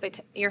your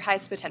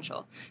highest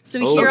potential. So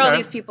we Oh, hear all okay.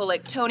 these people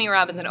like Tony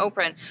Robbins and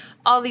Oprah, and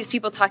all these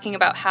people talking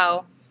about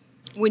how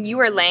when you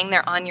are laying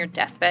there on your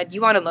deathbed,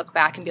 you want to look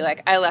back and be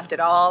like, I left it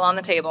all on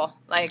the table.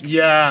 Like,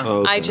 Yeah.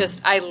 Okay.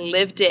 I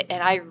lived it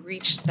and I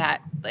reached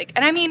that. Like,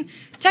 and I mean,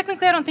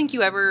 technically, I don't think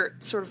you ever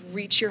sort of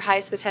reach your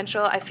highest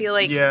potential. I feel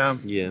like Yeah.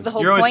 Yeah. the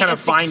whole You're always point kind is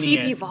of to finding keep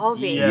it.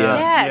 evolving. Yeah.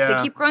 Yes, Yeah.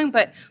 to keep growing.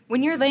 But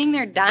when you're laying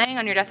there dying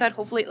on your deathbed,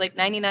 hopefully at like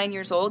 99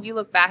 years old, you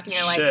look back and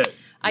you're like, Shit.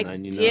 I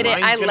 99. did it.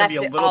 Mine's I gonna left be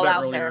a it little all bit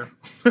out earlier.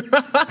 there.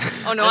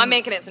 Oh no, I'm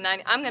making it to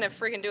 90. I'm gonna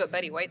freaking do it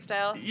Betty White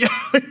style. Yeah.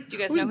 Do you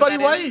guys Who's know who Buddy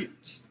that is? White?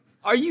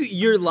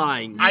 You're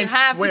lying. I You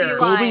have to be swear. lying.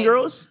 Golden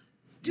Girls?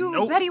 Dude,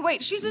 Nope. Betty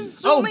White. She's in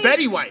so Oh, many.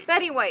 Betty White.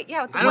 Betty White.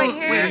 Yeah, with the I white don't-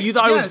 hair. wait, You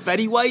thought it Yes. was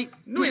Betty White?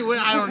 Wait,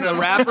 I don't know. The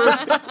rapper?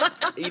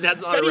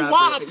 That's not Betty a rapper.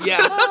 Wap. Yeah.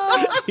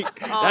 Oh,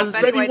 That's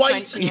Betty Betty White's White.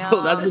 punching Yo,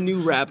 out. that's a new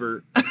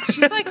rapper.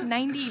 She's like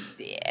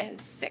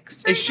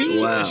 96. Is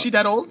she? Wow. Is she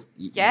that old?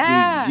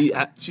 Yeah.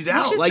 She's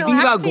out. She's like, still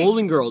think about acting.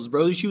 Golden Girls,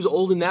 bro. She was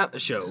old in that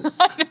show.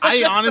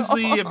 I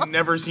honestly have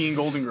never seen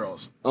Golden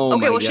Girls. Oh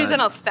Okay, my well, God. she's in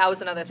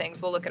 1,000 other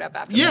things. We'll look it up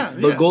after Yeah.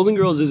 this. But Golden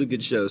Girls is a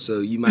good show, so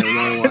you might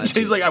want to watch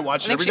She's it. like, I I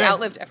watch it think every she day.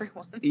 outlived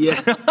everyone.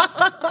 Yeah.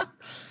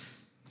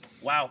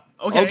 Wow.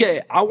 Okay.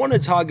 Okay, I want to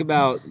talk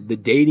about the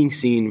dating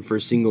scene for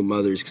single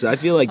mothers because I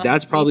feel like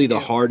that's probably the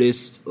too.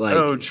 hardest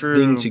Oh, true.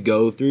 thing to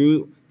go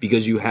through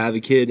because you have a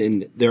kid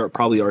and there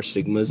probably are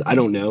stigmas. I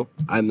don't know.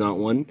 I'm not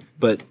one,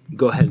 but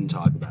go ahead and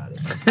talk about it.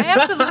 I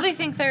absolutely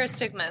think there are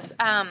stigmas.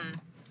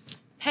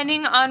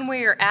 Depending on where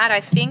you're at, I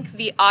think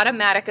the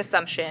automatic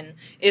assumption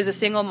is a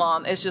single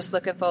mom is just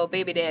looking for a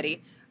baby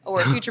daddy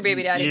or a future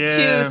baby daddy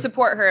Yeah. to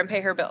support her and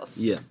pay her bills.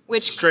 Yeah.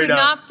 Which Straight could up.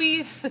 not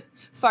be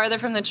farther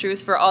from the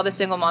truth for all the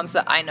single moms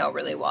that I know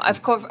really well. I've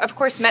of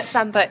course met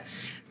some, but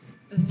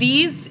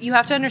you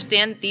have to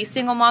understand, these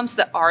single moms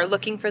that are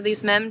looking for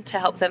these men to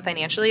help them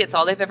financially, it's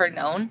all they've ever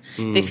known.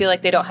 They feel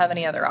like they don't have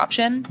any other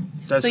option.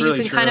 That's so really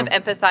you can kind true.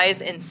 of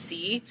empathize and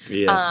see.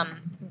 Yeah.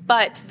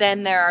 But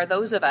then there are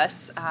those of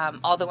us,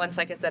 all the ones,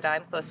 like I said,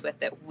 I'm close with,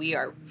 that we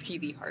are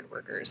really hard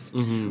workers.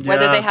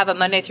 Whether Yeah. they have a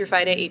Monday through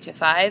Friday, 8 to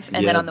 5, and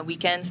then Yeah. on the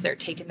weekends, they're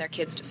taking their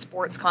kids to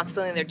sports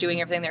constantly. They're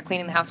doing everything. They're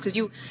cleaning the house. Because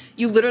you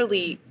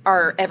literally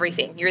are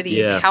everything. You're the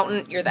Yeah.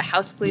 accountant. You're the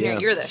house cleaner. Yeah.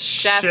 You're the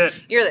chef. Shit.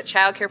 You're the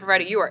child care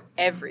provider. You are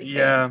everything.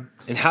 Yeah.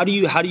 And how do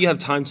you have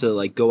time to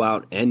like go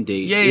out and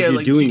date Yeah, if yeah. you're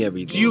like, doing do,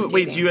 everything? Do you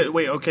wait? Dating.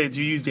 Okay. Do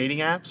you use dating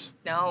apps?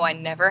 No, I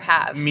never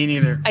have. Me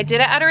neither. I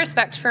did it out of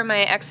respect for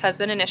my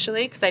ex-husband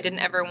initially because I didn't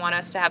ever want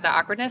us to have that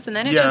awkwardness. And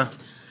then it Yeah.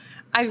 just,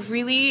 I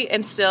really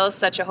am still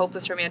such a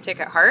hopeless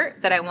romantic at heart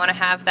that I want to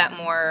have that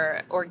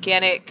more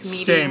organic meeting.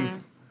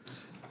 Same.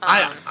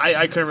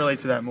 I couldn't relate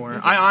to that more.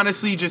 I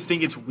honestly just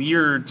think it's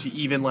weird to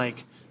even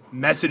like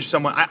message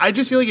someone. I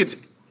just feel like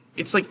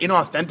it's like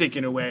inauthentic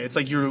in a way. It's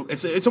like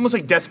it's almost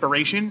like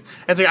desperation.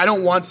 It's like I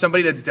don't want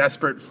somebody that's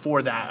desperate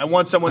for that. I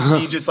want someone to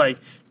be just like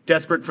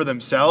desperate for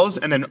themselves,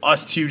 and then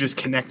us two just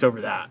connect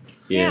over that.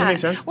 Yeah. That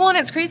makes sense. Well, and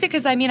it's crazy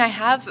because I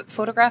have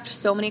photographed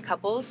so many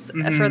couples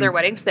for their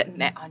weddings that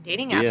met on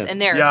dating apps, Yeah.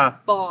 and they're Yeah.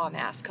 bomb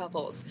ass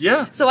couples.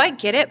 Yeah. So I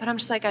get it, but I'm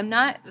just like, I'm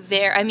not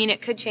there. I mean,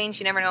 it could change.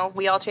 You never know.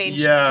 We all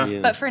change. Yeah. Yeah.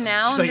 But for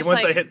now, It's I'm like just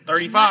once like, I hit I'm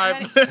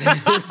 35, not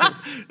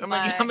ready. I'm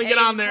My gonna get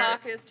on there.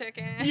 Clock is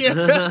ticking.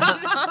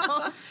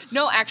 Yeah.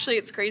 No, actually,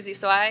 it's crazy.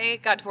 So I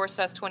got divorced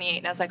when I was 28,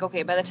 and I was like,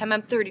 okay, by the time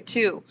I'm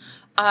 32,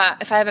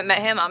 if I haven't met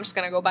him, I'm just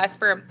going to go buy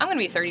sperm. I'm going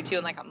to be 32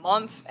 in like a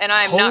month, and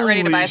I'm not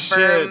ready to Holy buy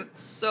sperm. shit.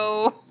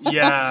 So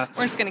Yeah.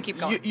 we're just going to keep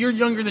going. You're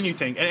younger than you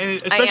think,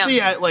 and especially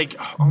at like,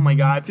 oh my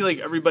god, I feel like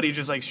everybody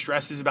just like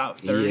stresses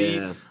about 30.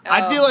 Yeah.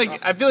 I feel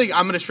like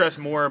I'm gonna stress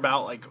more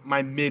about like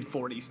my mid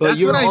 40s. But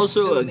That's you're what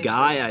also a Mid-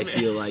 guy, I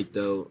feel like,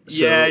 though. So,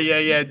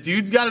 yeah.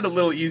 Dude's got it a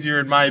little easier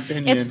in my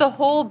opinion. It's the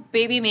whole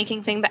baby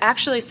making thing, but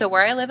actually, so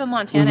where I live in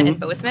Montana, in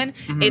Bozeman,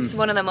 it's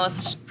one of the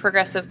most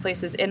progressive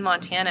places in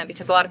Montana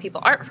because a lot of people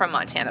aren't from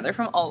Montana; they're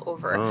from all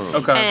over. Oh.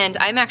 Okay. And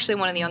I'm actually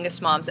one of the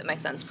youngest moms at my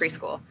son's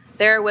preschool.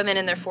 There are women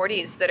in their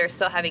 40s that are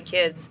still having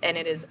kids, and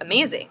it is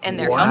amazing, and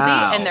they're Wow.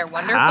 healthy, and they're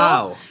wonderful.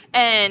 How?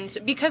 And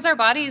because our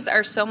bodies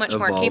are so much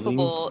more Evolving?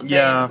 capable than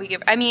Yeah. we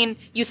give. I mean,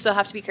 you still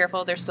have to be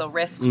careful. There's still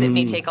risks. It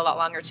may take a lot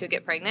longer to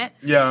get pregnant.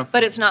 Yeah.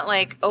 But it's not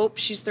like, oh,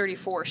 she's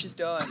 34, she's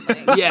done.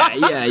 Like,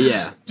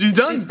 Yeah. She's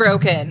done. she's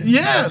broken.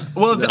 Yeah.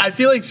 Well, I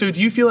feel like, so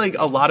do you feel like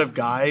a lot of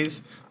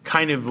guys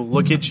kind of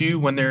look at you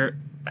when they're,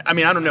 I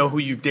mean, I don't know who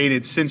you've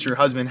dated since your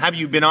husband. Have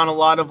you been on a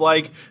lot of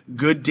like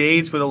good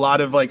dates with a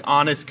lot of like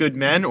honest, good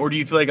men? Or do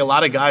you feel like a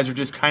lot of guys are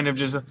just kind of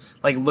just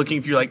like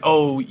looking for you like,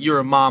 oh, you're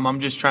a mom.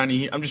 I'm just trying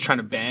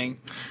to bang.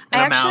 I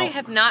and I'm actually out.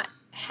 have not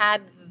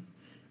had.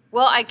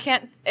 Well, I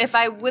can't. If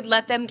I would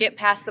let them get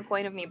past the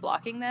point of me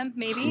blocking them,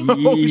 maybe.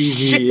 Oh,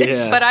 shit.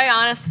 Yeah. But I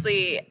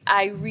honestly,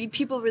 I read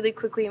people really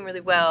quickly and really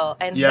well,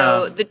 and Yeah.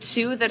 so the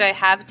two that I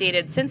have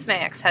dated since my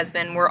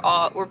ex-husband were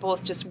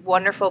both just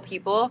wonderful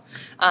people.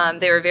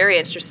 They were very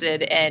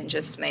interested in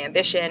just my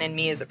ambition and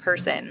me as a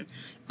person.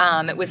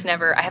 It was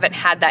never. I haven't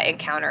had that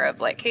encounter of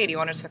like, hey, do you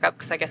want to hook up?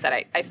 Because like I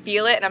said, I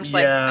feel it, and I'm just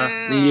Yeah. like,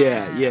 mm.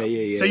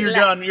 Yeah. So you're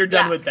Blah, done. You're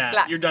done blah, with that.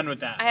 blah. You're done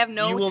with that. I have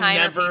no You will time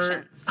never- or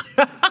patience.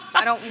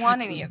 I don't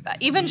want any of that.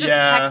 Even just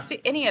Yeah. text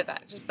any of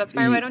that. Just that's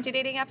why I don't do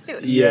dating apps too.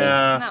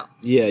 Yeah. No.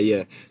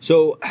 Yeah.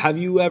 So have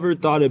you ever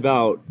thought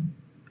about,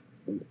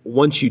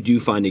 once you do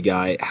find a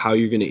guy, how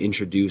you're going to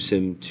introduce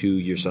him to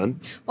your son?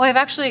 Well, I've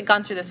actually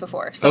gone through this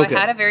before. So Okay. I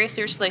had a very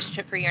serious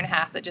relationship for a year and a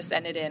half that just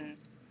ended in,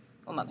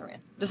 what month are we in?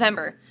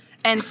 December.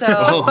 And so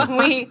Oh.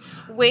 we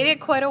waited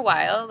quite a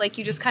while. Like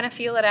you just kind of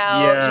feel it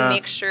out. Yeah. You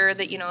make sure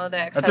that, the That's a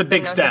ex-husband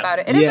big knows step. about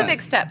it. It is Yeah. a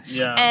big step.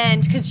 Yeah.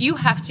 And because you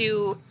have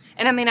to,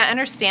 and I mean, I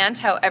understand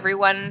how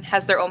everyone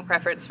has their own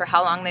preference for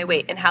how long they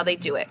wait and how they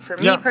do it. For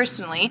me Yeah.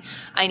 personally,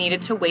 I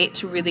needed to wait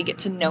to really get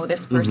to know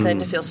this person,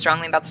 to feel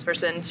strongly about this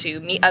person, to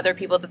meet other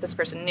people that this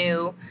person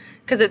knew.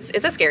 Because it's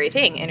a scary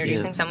thing,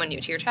 introducing Yeah. someone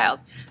new to your child.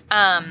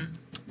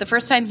 The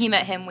first time he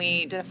met him,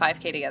 we did a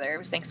 5K together. It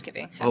was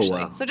Thanksgiving, Oh,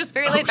 actually. wow. So just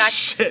very laid back.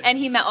 shit. And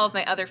he met all of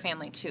my other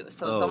family, too.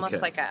 So it's Oh, almost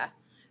okay. like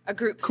a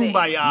group thing.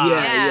 Kumbaya.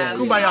 Yeah.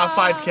 Kumbaya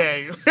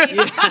 5K.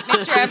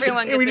 Make sure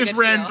everyone gets we a just good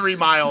ran feel. 3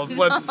 miles.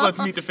 Let's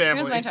meet the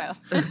family. Here's my child.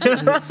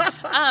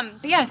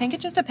 But yeah, I think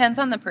it just depends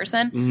on the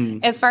person. Mm-hmm.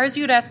 As far as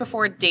you had asked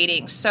before,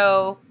 dating.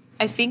 So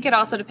I think it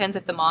also depends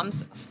if the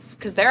moms,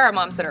 because there are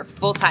moms that are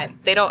full time.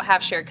 They don't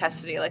have shared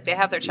custody. Like they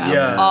have their child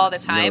Yeah. all the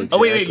time. No, Oh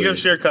wait, Exactly. you have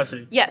shared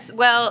custody. Yes.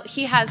 Well,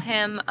 he has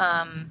him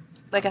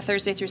like a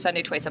Thursday through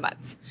Sunday twice a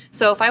month.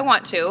 So if I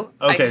want to, Okay,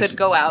 I could so-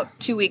 go out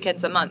 2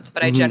 weekends a month,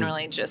 but I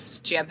generally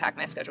just jam pack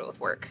my schedule with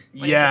work. When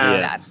he's with Yeah.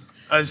 his dad.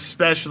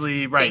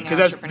 Especially right Being an because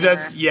that's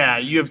entrepreneur.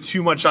 you have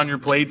too much on your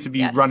plate to be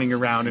Yes. running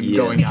around and Yeah.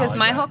 going out Because like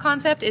my that. whole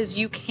concept is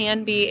you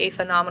can be a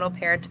phenomenal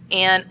parent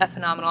and a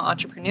phenomenal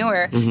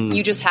entrepreneur. Mm-hmm.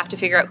 You just have to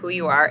figure out who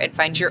you are and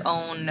find your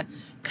own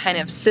kind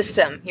of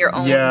system, your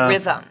own Yeah.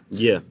 rhythm.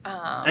 Yeah.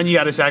 and you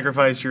got to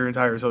sacrifice your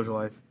entire social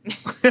life.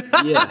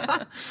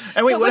 Yeah.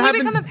 And wait, But what when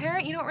happened? you become a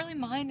parent, you don't really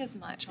mind as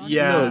much. Honestly.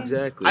 Yeah, No,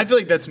 exactly. I feel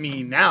like that's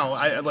me now.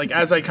 I like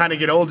as I kind of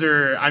get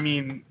older. I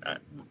mean,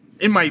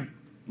 in my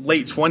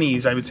late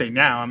 20s, I would say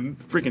now. I'm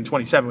freaking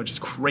 27, which is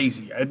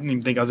crazy. I didn't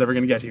even think I was ever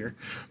going to get here.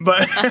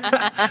 But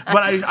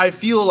I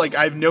feel like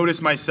I've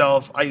noticed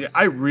myself,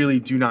 I really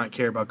do not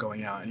care about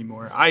going out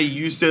anymore. I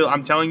used to,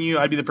 I'm telling you,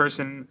 I'd be the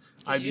person,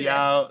 I'd be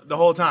out the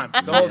whole time.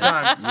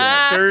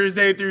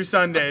 Thursday through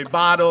Sunday,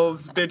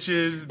 bottles,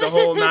 bitches, the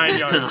whole 9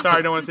 yards. Sorry,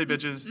 I don't want to say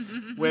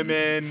bitches,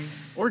 women,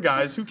 or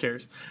guys, who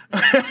cares?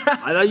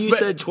 I thought you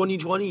said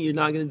 2020, you're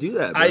not going to do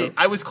that, bro.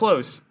 I was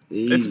close.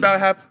 It's about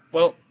half,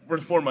 well, we're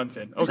 4 months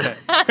in. Okay.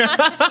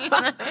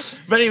 But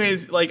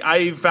anyways, like,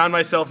 I found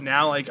myself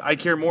now, like, I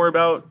care more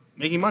about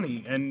making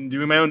money and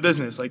doing my own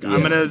business. Like, I'm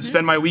going to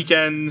spend my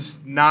weekends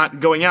not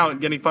going out and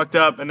getting fucked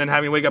up and then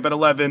having to wake up at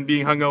 11,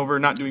 being hungover,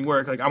 not doing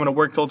work. Like, I'm going to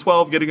work till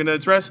 12, getting a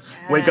night's rest,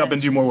 wake up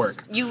and do more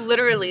work. You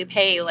literally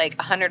pay like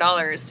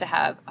 $100 to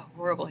have a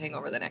horrible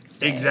hangover the next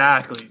day.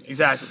 Exactly.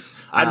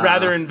 I'd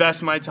rather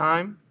invest my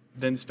time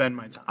than spend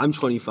my time. I'm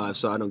 25,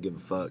 so I don't give a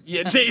fuck.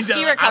 Yeah, Jay's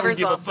He recovers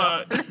I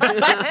don't give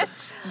a fuck.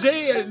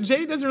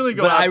 Jay doesn't really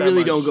go out. But I really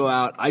much. don't go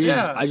out.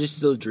 I just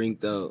still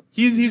drink though.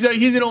 He's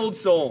an old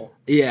soul.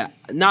 Yeah,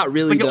 not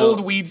really. Like an though.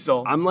 old weed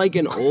soul. I'm like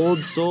an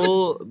old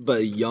soul,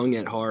 but young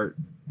at heart.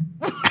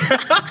 You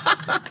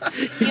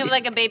have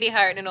like a baby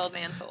heart and an old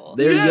man soul.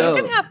 There you go.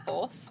 You can have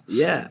both.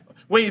 Yeah.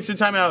 Wait, so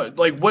time out.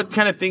 Like, what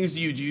kind of things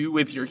do you do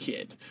with your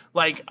kid?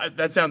 Like,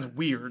 that sounds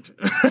weird.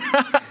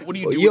 What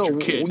do you do with your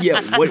kid?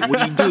 Yeah, what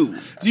do you do?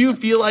 Do you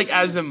feel like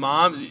as a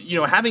mom,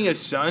 having a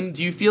son,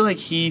 do you feel like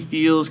he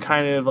feels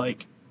kind of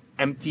like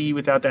empty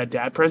without that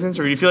dad presence?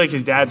 Or do you feel like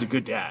his dad's a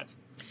good dad?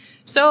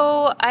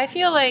 So I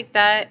feel like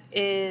that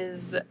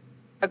is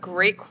a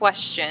great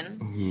question.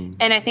 Mm-hmm.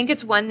 And I think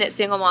it's one that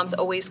single moms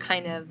always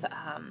kind of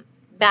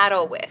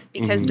battle with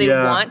because they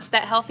want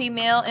that healthy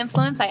male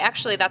influence.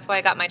 That's why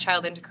I got my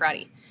child into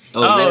karate.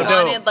 I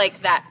wanted like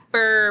that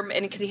firm,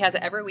 and because he has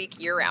it every week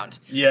year round.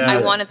 Yeah.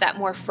 I wanted that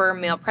more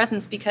firm male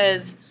presence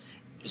because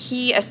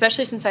he,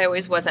 especially since I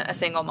always wasn't a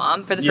single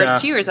mom, for the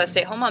first 2 years I was a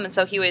stay-at-home mom, and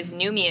so he always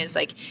knew me as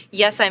like,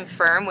 yes, I'm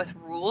firm with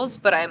rules,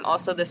 but I'm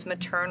also this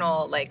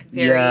maternal, like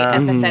very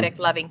empathetic,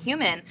 loving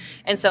human.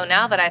 And so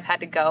now that I've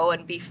had to go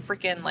and be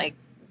freaking like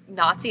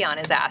Nazi on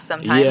his ass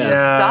sometimes, it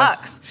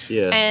sucks.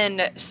 Yeah.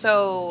 And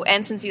so,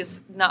 and since he's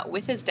not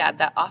with his dad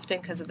that often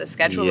because of the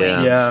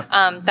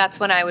scheduling, that's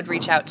when I would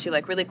reach out to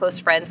like really close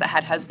friends that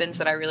had husbands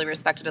that I really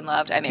respected and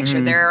loved. I make sure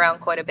they're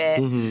around quite a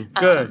bit.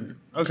 Good.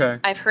 Okay.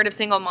 I've heard of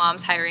single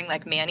moms hiring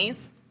like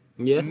mannies.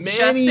 Yeah.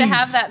 Just to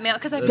have that male,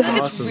 because I feel like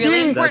it's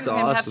really important for him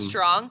to have awesome.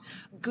 strong,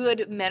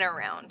 good men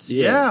around.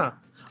 Yeah.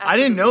 I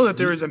didn't know that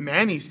there was a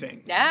Manny's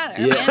thing. Yeah,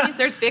 there are Manny's.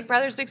 There's big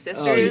brothers, big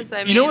sisters.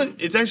 You know what?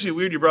 It's actually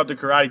weird you brought up the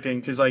karate thing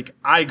because, like,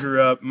 I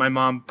grew up, my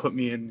mom put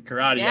me in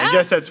karate. Yeah? I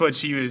guess that's what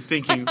she was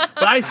thinking.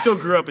 But I still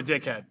grew up a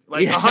dickhead.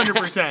 Like,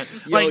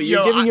 100%. Like,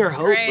 you're giving her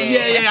hope, bro.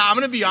 Yeah. I'm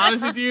going to be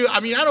honest with you. I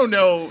mean, I don't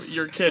know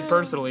your kid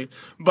personally,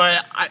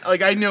 but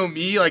I know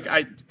me. Like,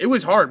 it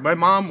was hard. My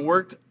mom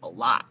worked a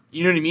lot.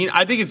 You know what I mean?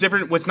 I think it's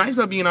different. What's nice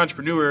about being an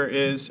entrepreneur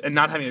and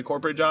not having a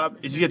corporate job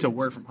is you get to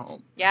work from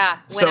home. Yeah.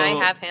 When I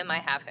have him, I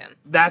have him.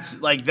 That's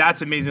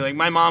amazing. Like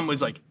my mom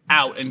was like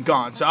out and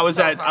gone. So I was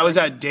at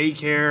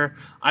daycare.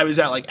 I was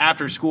at like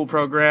after school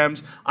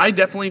programs. I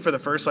definitely for the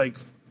first like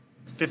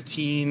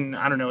 15,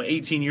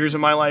 18 years of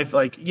my life,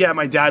 like, yeah,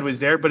 my dad was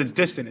there, but it's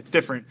distant. It's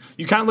different.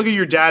 You kind of look at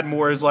your dad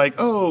more as like,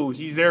 oh,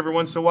 he's there every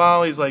once in a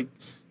while.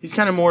 He's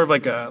kind of more of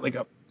like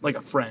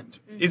a friend.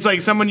 It's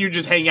like someone you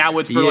just hang out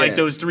with for like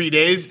those 3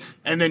 days,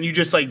 and then you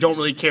just like don't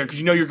really care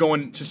because you're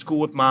going to school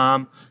with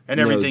mom and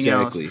everything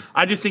else.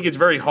 I just think it's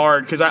very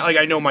hard because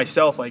I know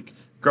myself, like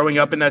growing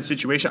up in that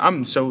situation.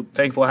 I'm so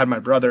thankful I had my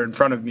brother in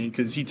front of me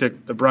because he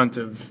took the brunt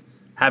of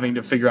having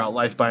to figure out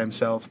life by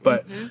himself.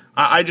 But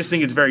I just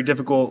think it's very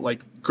difficult,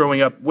 like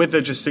growing up with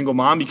a just single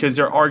mom, because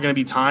there are going to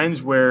be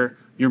times where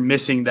you're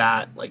missing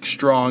that like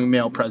strong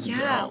male presence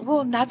at home.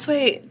 Well, that's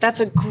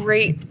a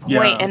great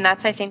point, and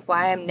that's I think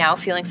why I'm now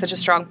feeling such a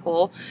strong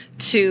pull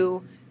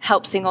to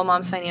help single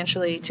moms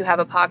financially, to have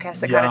a podcast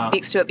that kind of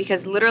speaks to it,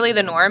 because literally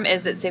the norm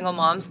is that single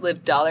moms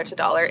live dollar to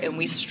dollar and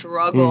we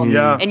struggle.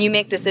 And you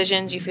make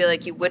decisions you feel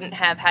like you wouldn't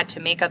have had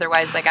to make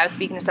otherwise. Like I was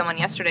speaking to someone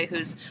yesterday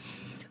whose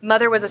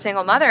mother was a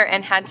single mother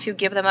and had to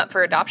give them up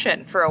for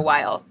adoption for a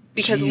while.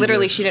 Because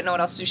literally she didn't know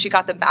what else to do. She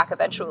got them back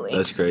eventually.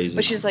 That's crazy.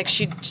 But she's like,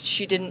 she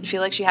didn't feel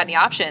like she had any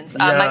options.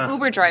 My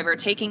Uber driver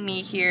taking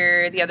me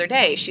here the other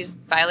day, she's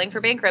filing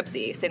for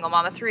bankruptcy, single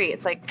mom of 3.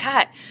 It's like,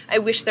 God, I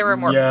wish there were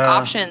more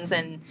options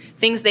and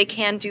things they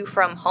can do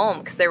from home,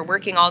 because they're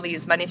working all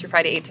these Monday through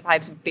Friday 8 to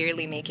 5s,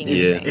 barely making it.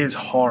 It's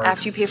hard.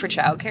 After you pay for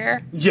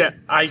childcare? Yeah,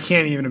 I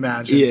can't even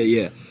imagine.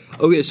 Yeah.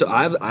 Okay, so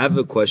I have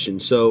a question.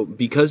 So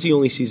because he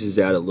only sees his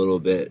dad a little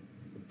bit,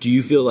 do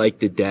you feel like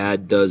the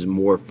dad does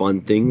more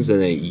fun things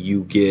and that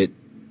you get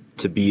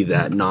to be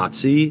that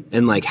Nazi?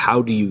 And like,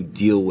 how do you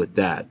deal with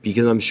that?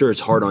 Because I'm sure it's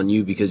hard on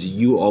you because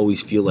you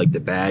always feel like the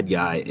bad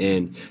guy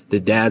and the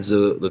dad's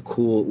the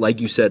cool,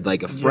 like you said,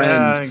 like a friend.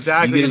 Yeah,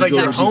 exactly. It's like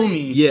your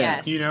homie.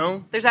 Yeah.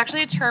 Yes. There's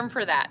actually a term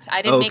for that.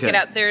 I didn't make it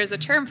up. There's a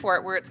term for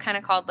it where it's kind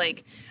of called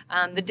like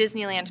the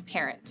Disneyland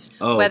parent.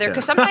 Oh, Whether okay.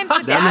 because sometimes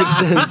the That makes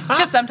dads, sense.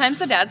 because sometimes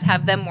the dads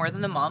have them more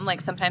than the mom.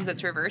 Like sometimes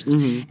it's reversed,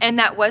 and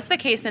that was the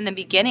case in the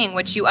beginning,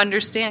 which you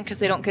understand because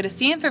they don't get to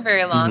see him for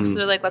very long. So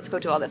they're like, let's go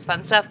do all this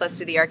fun stuff. Let's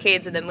do the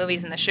arcades and the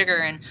movies and the sugar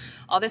and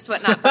all this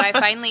whatnot. But I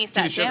finally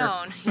sat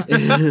down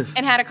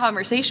and had a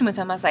conversation with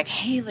him. I was like,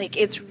 hey, like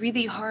it's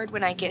really hard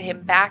when I get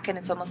him back, and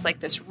it's almost like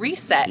this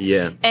reset.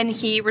 Yeah. And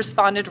he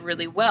responded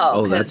really well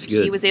Oh, that's he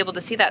good. was able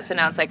to see that. So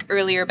now it's like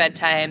earlier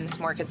bedtimes,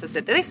 more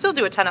consistent. They still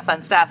do a ton of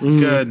fun stuff.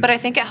 Good. But I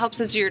think it helps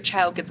as your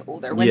child gets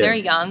older. When Yeah. they're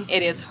young,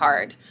 it is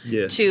hard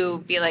Yeah. to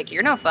be like,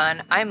 you're no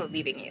fun. I'm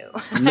leaving you.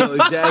 No,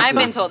 exactly. I've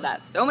been told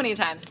that so many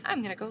times. I'm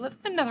going to go live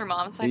with another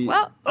mom. It's like,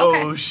 well,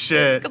 okay. Oh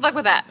shit. Good luck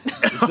with that.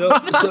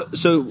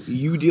 So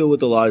you deal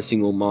with a lot of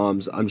single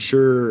moms. I'm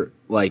sure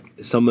like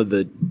some of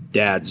the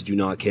dads do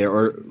not care,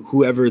 or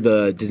whoever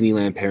the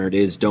Disneyland parent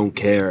is don't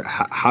care.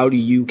 How do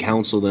you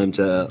counsel them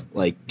to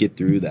like get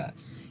through that?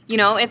 You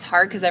know, it's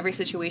hard because every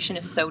situation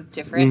is so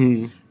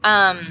different.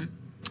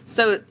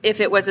 So if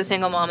it was a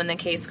single mom in the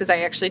case, because I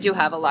actually do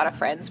have a lot of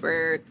friends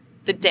where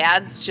the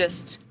dads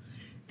just,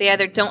 they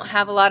either don't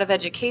have a lot of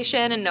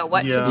education and know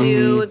what Yeah. to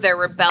do. They're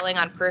rebelling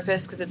on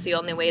purpose because it's the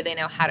only way they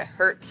know how to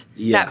hurt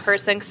Yeah. that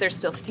person because there's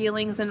still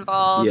feelings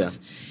involved. Yeah.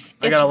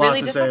 I got a lot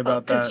to say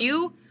about that.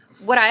 Because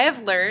what I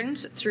have learned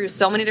through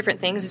so many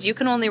different things is you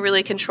can only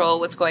really control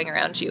what's going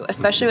around you,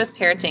 especially with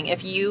parenting.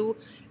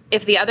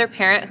 If the other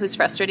parent who's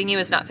frustrating you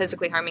is not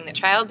physically harming the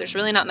child, there's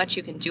really not much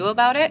you can do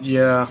about it.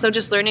 Yeah. So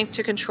just learning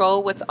to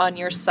control what's on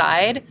your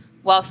side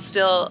while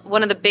still,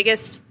 one of the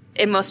biggest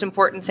and most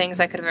important things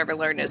I could have ever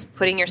learned is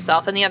putting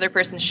yourself in the other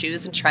person's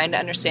shoes and trying to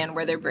understand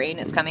where their brain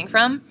is coming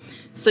from.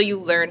 So you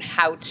learn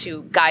how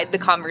to guide the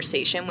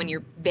conversation when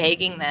you're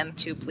begging them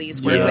to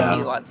please work Yeah. with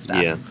you on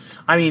stuff. Yeah.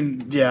 I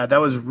mean, yeah, that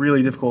was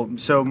really difficult.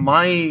 So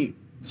my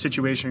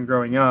situation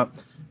growing up,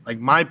 like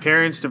my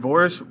parents'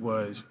 divorce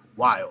was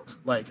wild.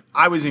 Like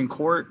I was in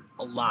court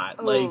a lot.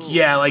 Ooh, like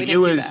yeah, like we it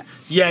didn't do was that.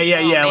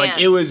 yeah. Oh, Like man.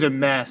 it was a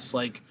mess.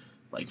 Like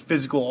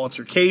physical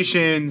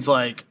altercations,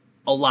 like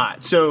a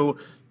lot. So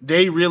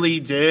they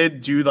really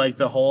did do like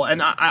the whole,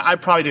 and I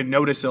probably didn't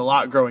notice it a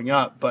lot growing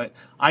up, but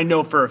I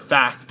know for a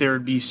fact there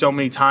would be so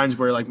many times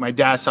where like my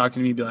dad's talking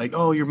to me, be like,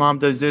 "Oh, your mom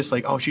does this,"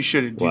 like, "Oh, she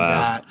shouldn't do Wow.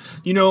 that,"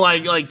 you know,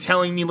 like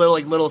telling me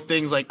little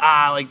things like,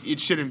 like it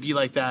shouldn't be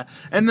like that.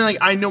 And then like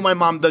I know my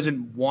mom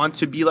doesn't want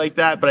to be like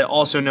that, but I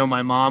also know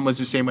my mom was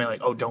the same way, like,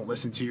 "Oh, don't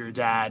listen to your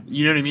dad,"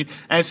 you know what I mean?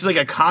 And it's just like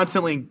a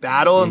constantly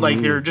battle, and like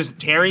they're just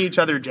tearing each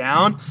other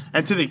down.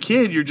 And to the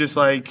kid, you're just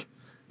like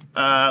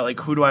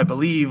who do I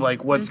believe?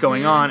 Like what's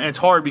going on? And it's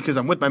hard because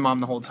I'm with my mom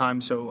the whole time,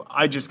 so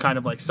I just kind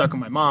of like stuck with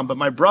my mom. But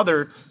my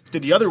brother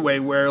did the other way,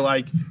 where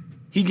like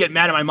he'd get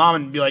mad at my mom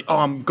and be like, "Oh,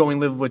 I'm going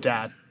live with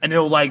dad," and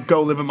he'll like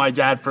go live with my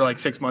dad for like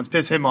 6 months,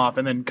 piss him off,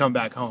 and then come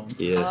back home.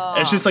 Yeah.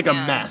 It's just like a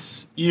man.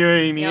 mess. You know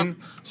what I mean? Yep.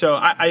 So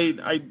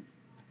I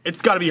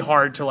it's got to be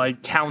hard to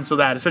like counsel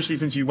that, especially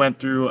since you went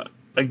through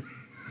a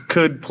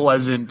good,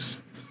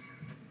 pleasant,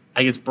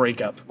 I guess,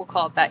 breakup. We'll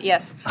call it that,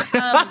 yes.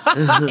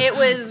 It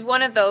was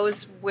one of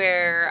those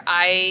where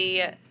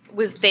I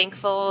was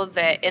thankful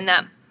that in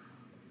that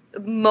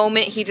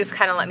moment he just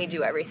kind of let me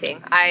do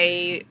everything.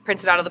 I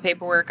printed out all the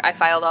paperwork, I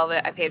filed all of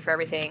it, I paid for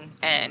everything,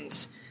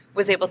 and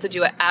was able to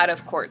do it out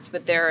of courts.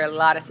 But there are a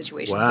lot of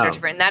situations that Wow. are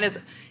different. And that is,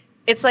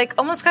 it's like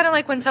almost kind of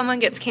like when someone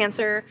gets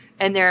cancer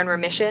and they're in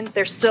remission,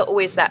 there's still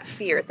always that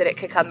fear that it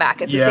could come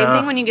back. It's the same Yeah.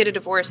 thing when you get a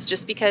divorce.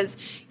 Just because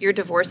you're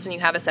divorced and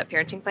you have a set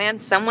parenting plan,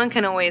 someone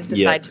can always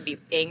decide to be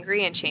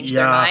angry and change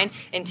their Yeah. mind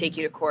and take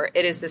you to court.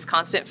 It is this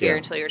constant fear Yeah.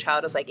 until your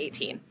child is like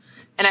 18.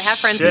 And I have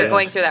friends that are Shit.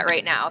 going through that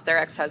right now. Their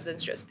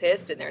ex-husband's just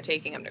pissed and they're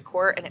taking them to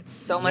court, and it's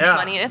so much Yeah.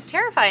 money, and it's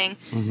terrifying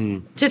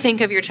to think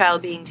of your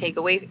child being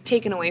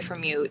taken away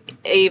from you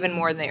even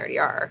more than they already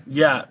are.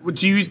 Yeah.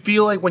 Do you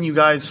feel like when you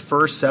guys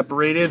first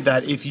separated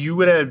that if you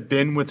would have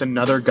been with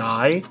another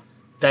guy,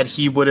 that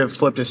he would have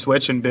flipped a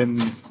switch and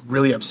been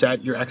really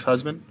upset, your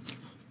ex-husband?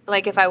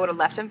 Like if I would have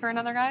left him for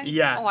another guy?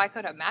 Yeah. Oh, I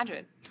could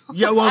imagine.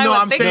 Yeah, well, I no, would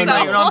I'm think saying so.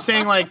 like, no, I'm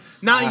saying like,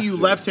 not you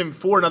left him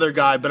for another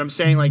guy, but I'm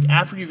saying like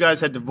after you guys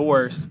had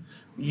divorced,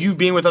 you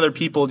being with other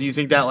people, do you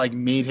think that like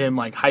made him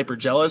like hyper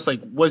jealous? Like,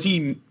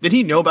 did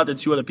he know about the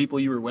two other people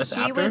you were with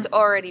He after? was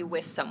already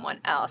with someone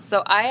else,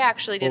 so I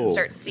actually didn't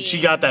start seeing. She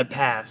got that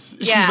pass.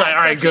 Yeah, She's like,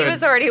 all right, so good. He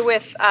was already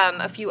with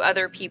a few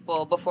other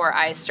people before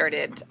I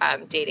started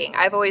dating.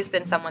 I've always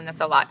been someone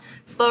that's a lot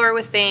slower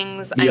with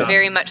things. Yeah. I'm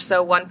very much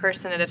so one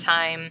person at a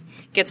time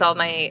gets all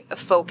my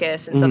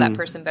focus, and so that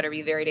person better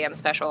be very damn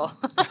special.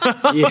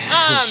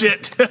 Yeah.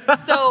 Shit.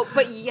 So,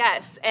 but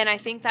yes, and I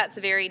think that's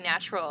very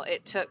natural.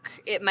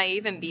 It might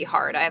even be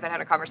hard. I haven't had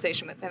a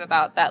conversation with him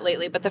about that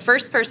lately, but the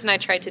first person I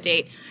tried to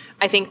date,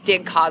 I think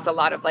did cause a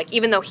lot of like,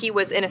 even though he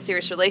was in a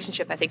serious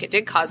relationship, I think it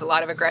did cause a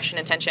lot of aggression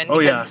and tension Oh,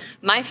 because yeah.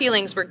 my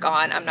feelings were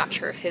gone. I'm not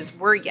sure if his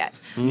were yet.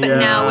 But Yeah.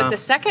 now with the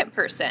second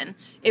person,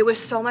 it was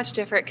so much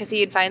different because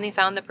he had finally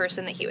found the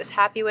person that he was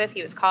happy with.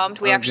 He was calmed.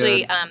 We Oh,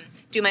 actually good.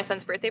 do my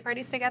son's birthday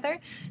parties together,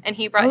 and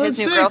he brought Oh, his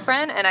that's new sick.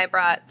 girlfriend, and I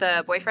brought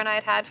the boyfriend I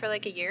had for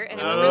like a year, and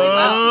it went really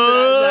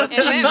well. It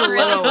went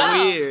really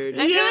well. weird. I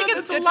feel Yeah, like it's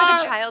that's a good for lot.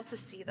 the child to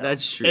see, though.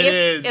 That's true. It If-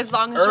 is. as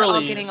long as you're all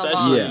Early, getting especially.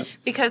 along, Yeah.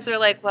 because they're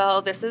like,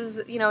 well, this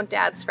is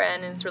dad's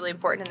friend, and it's really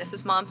important, and this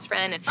is mom's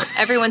friend, and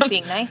everyone's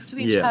being nice to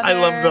each Yeah. other. I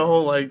love the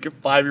whole like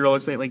 5-year-old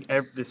explaining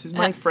like this is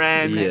my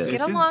friend, Yeah. this Get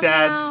is along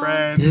dad's now.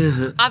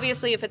 friend.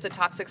 Obviously, if it's a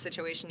toxic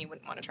situation, you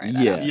wouldn't want to try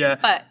that Yeah. out. Yeah.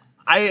 But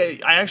I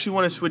actually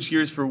want to switch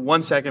gears for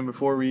 1 second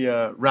before we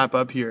wrap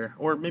up here,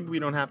 or maybe we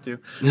don't have to.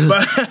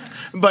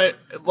 But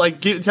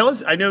like, tell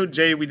us. I know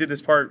Jay, we did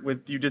this part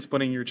with you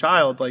disciplining your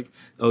child. Like,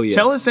 Oh, yeah.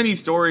 tell us any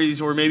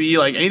stories or maybe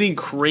like anything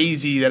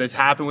crazy that has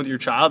happened with your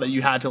child that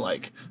you had to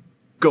like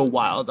go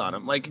wild on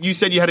him. Like you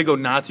said, you had to go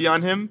Nazi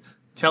on him.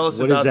 Tell us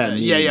What does about that that.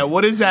 mean? Yeah.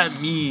 What does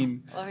that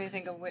mean? let me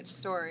think of which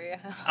story.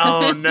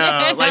 Oh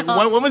no! Like,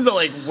 when was the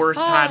like worst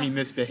time he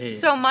misbehaved?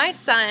 So my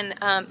son,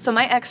 so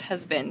my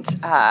ex-husband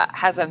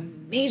has a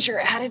major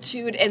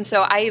attitude, and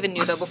so I even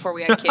knew though before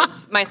we had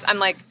kids. I'm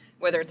like,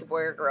 whether it's a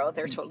boy or girl,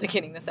 they're totally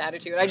getting this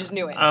attitude. I just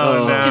knew it Oh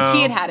no! because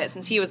he had it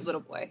since he was a little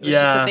boy. It was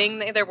Yeah. just a thing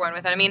that they're born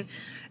with. And I mean,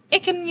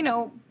 it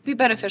can be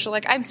beneficial.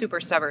 Like I'm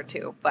super stubborn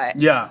too, but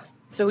Yeah.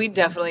 so he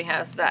definitely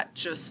has that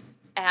just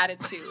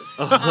attitude.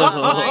 Oh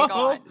my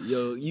god.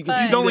 Yo, you But-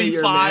 can He's see only that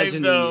you're 5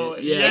 imagining though.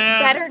 it. Yeah.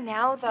 It's better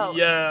now though.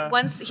 Yeah.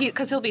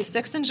 Because he'll be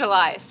 6 in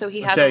July, so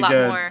he has Okay, a lot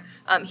good. more.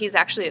 He's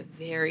actually a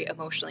very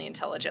emotionally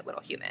intelligent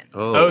little human.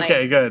 Oh.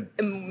 Okay. Like, Good.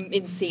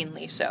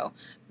 Insanely so.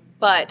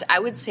 But I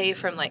would say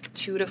from like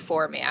 2 to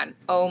 4, man.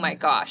 Oh my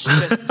gosh,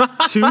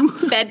 just Two?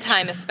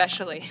 bedtime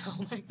especially. Oh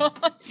my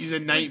god, He's a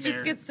it nightmare.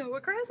 just gets so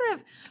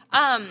aggressive.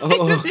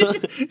 Oh,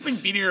 It's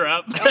like beating her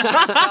up.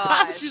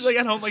 Gosh. She's like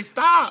at home, like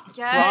stop.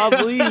 Yes.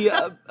 probably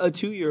a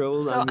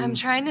 2-year-old. So I'm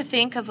trying to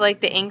think of like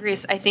the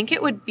angriest. I think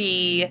it would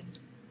be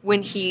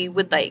when he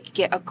would like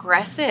get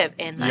aggressive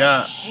and like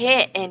Yeah.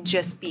 hit and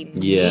just be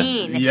Yeah.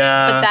 mean.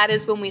 Yeah. But that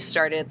is when we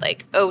started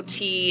like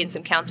OT and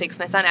some counseling because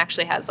my son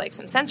actually has like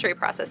some sensory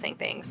processing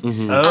things,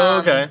 Oh,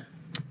 okay.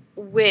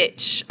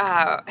 which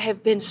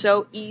have been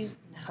so easy.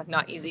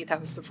 Not easy.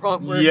 That was the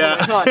wrong word. Yeah.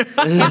 Oh my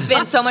God. Have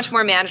been so much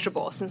more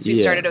manageable since we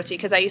Yeah. started OT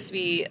because I used to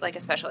be like a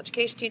special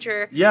education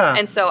teacher. Yeah.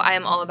 And so I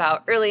am all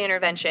about early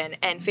intervention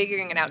and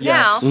figuring it out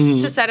Yes. now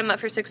Mm-hmm. to set him up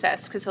for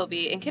success because he'll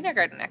be in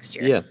kindergarten next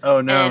year. Yeah. Oh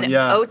no. And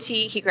Yeah.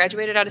 OT, he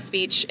graduated out of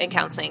speech and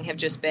counseling have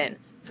just been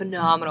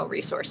phenomenal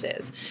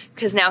resources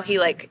because now he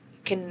like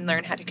can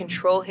learn how to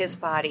control his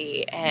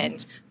body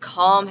and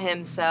calm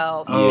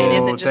himself Oh, and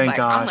isn't just thank like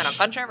I'm gosh. gonna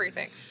punch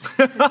everything.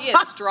 'Cause he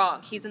is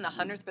strong. He's in the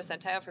 100th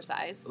percentile for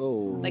size.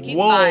 Oh. Like he's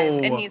Whoa.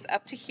 5 and he's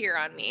up to here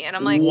on me, and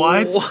I'm like,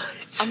 what?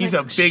 I'm He's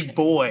like, a big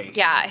boy.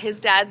 yeah. His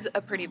dad's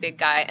a pretty big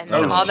guy, and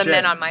then Oh, all the shit.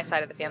 men on my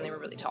side of the family were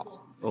really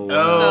tall. Oh,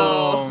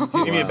 Oh, So-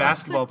 he's gonna be a Wow.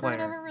 basketball We're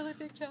gonna have player. a really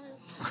big child.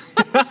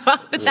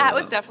 But that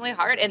was definitely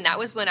hard, and that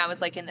was when I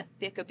was like in the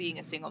thick of being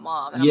a single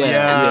mom, and I'm like, I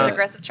have Yeah. this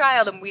aggressive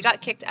child, and we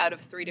got kicked out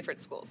of 3 different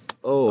schools.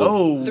 Oh.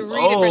 Oh, 3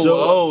 different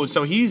schools.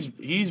 so he's been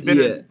Yeah. he's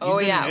been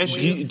Yeah, an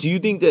issue. Do you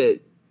think that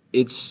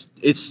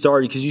it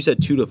started because you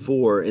said 2 to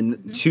 4, and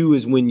Mm-hmm. 2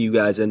 is when you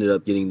guys ended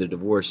up getting the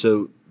divorce.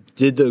 So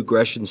did the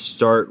aggression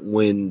start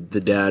when the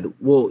dad?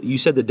 Well, you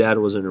said the dad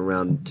wasn't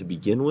around to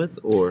begin with,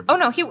 or Oh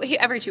no, he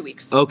every 2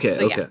 weeks. okay,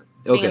 So, okay, yeah,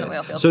 being in okay. the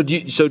oil field.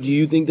 So do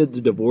you think that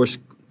the divorce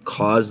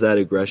caused that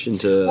aggression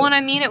to? Well, and I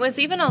mean, it was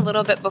even a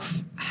little bit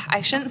before.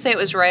 I shouldn't say it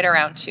was right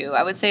around 2.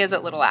 I would say it was a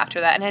little after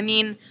that. And I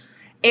mean,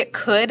 it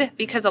could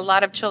because a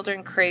lot of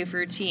children crave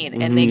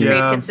routine and they crave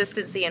Yeah.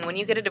 consistency. And when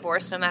you get a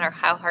divorce, no matter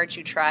how hard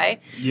you try,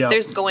 Yep.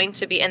 there's going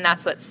to be, and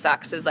that's what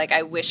sucks is like,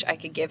 I wish I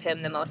could give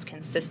him the most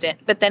consistent.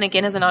 But then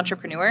again, as an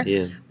entrepreneur,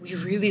 Yeah. we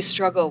really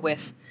struggle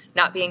with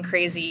not being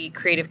crazy,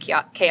 creative,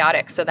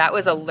 chaotic. So that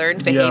was a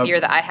learned behavior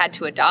that I had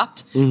to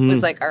adopt.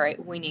 Was like, all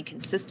right, we need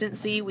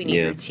consistency, we need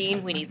Yeah.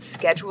 routine, we need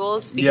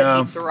schedules because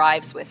Yeah. he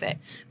thrives with it.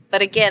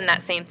 But again,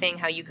 that same thing,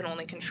 how you can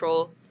only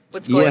control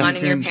what's going Yeah. on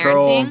in your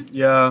Control. parenting.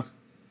 Yeah.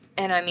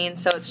 And I mean,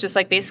 so it's just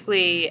like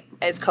basically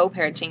as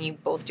co-parenting, you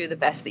both do the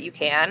best that you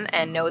can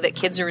and know that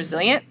kids are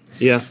resilient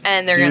yeah.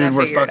 and they're Dude, going to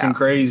we're figure it fucking out.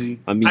 crazy.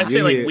 I mean, I say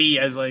you're like here- we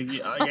as like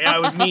yeah,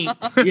 it was me.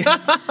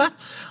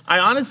 I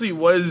honestly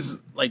was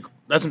like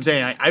that's what I'm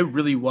saying. I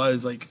really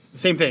was like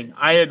same thing.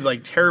 I had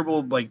like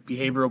terrible like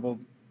behavioral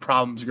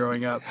problems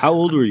growing up. How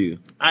old were you?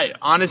 I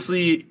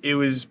honestly it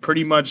was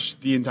pretty much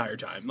the entire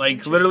time.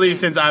 Like literally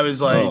since I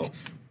was like Oh.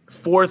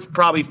 fourth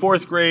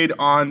grade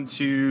on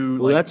to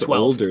Well, like that's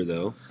 12. older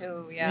though.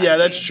 Oh, yeah. Yeah,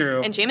 that's see?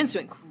 true. And Jamin's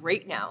doing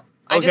great now.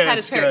 I Okay, just had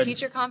his that's parent good.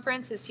 teacher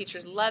conference. His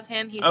teachers love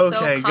him. He's Okay,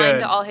 so kind good.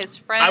 to all his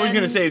friends. I was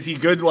gonna say, is he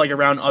good like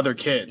around other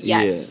kids?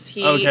 Yes,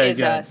 he Okay, is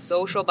good. a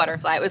social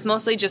butterfly. It was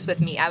mostly just with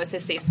me. I was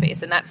his safe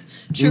space, and that's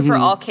true for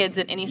all kids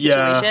in any Mm-hmm.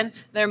 Yeah. situation.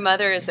 Their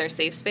mother is their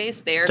safe space.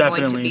 They are going to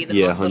Definitely. be the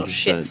Yeah, most little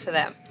 100%. shits to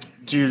them.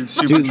 Dude, it's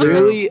super Dude, true.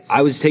 literally,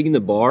 I was taking the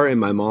bar and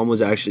my mom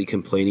was actually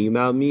complaining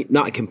about me.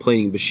 Not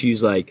complaining, but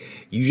she's like,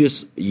 "You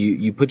just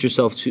you put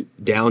yourself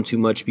down too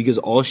much," because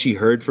all she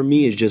heard from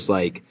me is just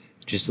like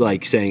just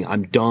like saying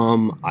I'm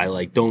dumb, I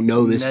like don't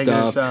know this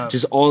Negative stuff,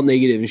 just all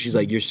negative. And she's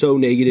like, you're so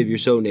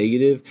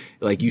negative,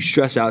 like you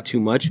stress out too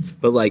much.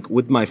 But like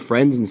with my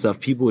friends and stuff,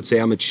 people would say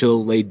I'm a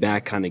chill, laid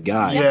back kind of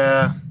guy.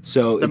 Yeah.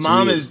 So The it's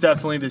mom weird. is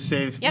definitely the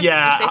safe. Yeah,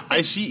 Yeah, the safe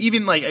space. she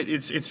even like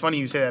it's funny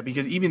you say that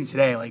because even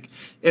today, like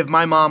if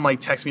my mom like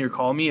texts me or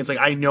call me, it's like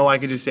I know I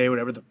could just say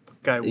whatever the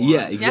fuck I want.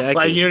 Yeah, exactly.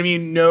 Like you know what I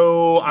mean?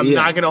 No, I'm Yeah.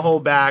 not gonna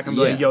hold back. I'm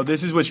like, Yeah. yo,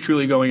 this is what's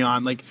truly going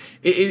on. Like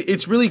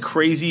it's really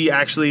crazy,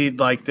 actually.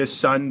 Like this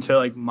son to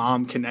like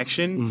mom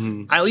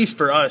connection. At least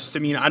for us. I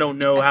mean, I don't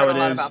know how heard it a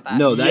lot is. about that.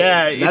 No, that,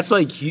 Yeah, that's it's-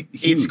 like huge.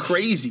 It's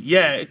crazy.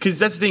 Yeah, because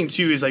that's the thing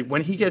too is like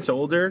when he gets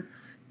older,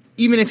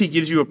 even if he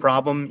gives you a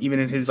problem, even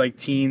in his like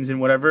teens and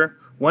whatever,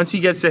 once he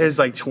gets to his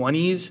like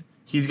 20s,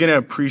 he's gonna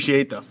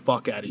appreciate the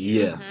fuck out of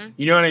you. Yeah.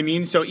 You know what I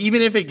mean? So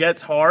even if it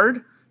gets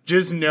hard,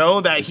 just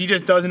know that he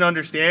just doesn't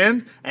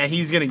understand and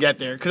he's gonna get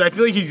there. Because I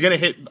feel like he's gonna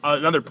hit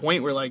another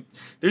point where like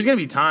there's gonna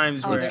be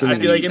times where there's I gonna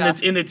feel like be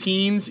stuff. in the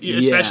teens,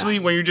 especially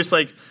when you're just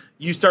like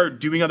you start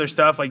doing other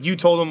stuff, like you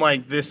told him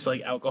like this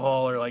like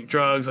alcohol or like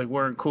drugs like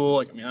weren't cool.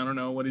 Like I mean I don't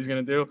know what he's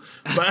gonna do,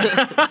 but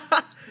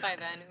By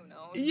then, who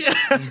knows?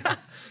 yeah.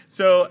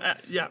 So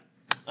yeah,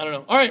 I don't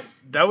know. All right,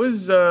 that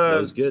was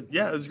good.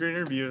 Yeah, it was a great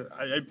interview.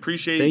 I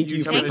appreciate Thank you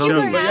you coming for to the show.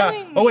 coming. But Thank yeah.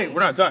 you for Oh wait, having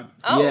we're not done.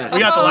 Oh, Yeah. We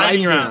got the oh.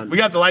 lightning round. We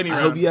got the lightning I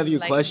round. hope you have your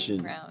Lightning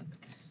question. round.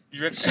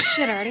 You ready?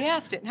 Shit, I already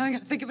asked it. Now I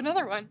gotta think of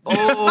another one.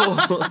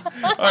 Oh,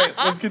 All right,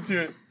 let's get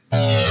to it. You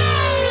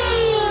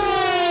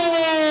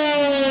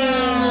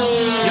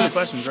have the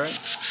questions, right?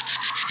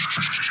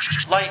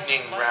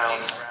 Lightning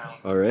round.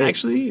 all right.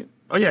 Actually,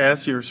 oh yeah,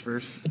 that's yours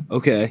first.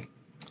 Okay.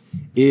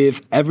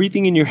 If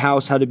everything in your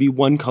house had to be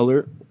one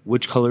color,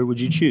 which color would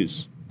you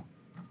choose?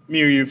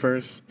 Me or you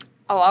first?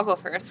 Oh, I'll go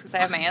first because I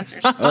have my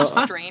answers. It's such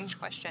a strange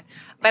question.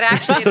 But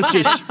actually, it's Such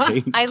a kind of,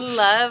 strange- I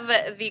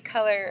love the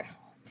color.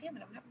 Damn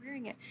it, I'm not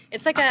wearing it.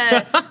 It's like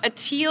a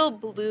teal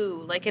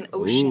blue, like an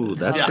ocean. Ooh,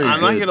 that's Yeah, color. pretty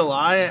I'm not good. gonna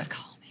lie. Just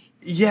call me.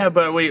 Yeah,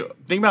 but wait,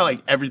 think about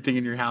like everything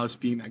in your house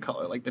being that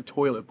color, like the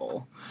toilet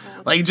bowl,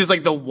 like just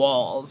like the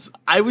walls.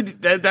 I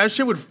would that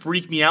shit would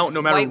freak me out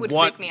no matter White would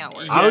what. freak me out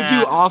worse. I would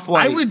do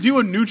off-white. I would do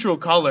a neutral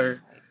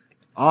color.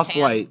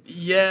 Off-white.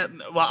 Yeah,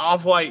 well,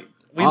 off white.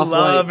 We Off-white.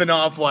 love an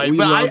off white, We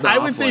but love the I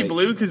would say off-white.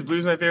 blue because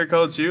blue's my favorite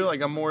color too.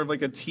 Like I'm more of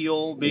like a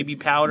teal baby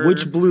powder.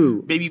 Which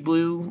blue? Baby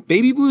blue.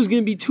 Baby blue is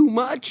gonna be too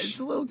much. It's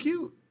a little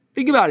cute.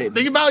 Think about it.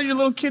 Think about your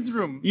little kid's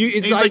room.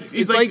 It's He's like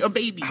he's like a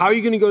baby. How are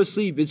you gonna go to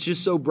sleep? It's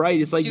just so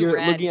bright. It's like Do you're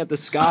red. looking at the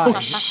sky.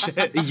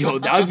 Shit. Yo,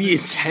 that would be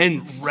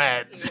intense.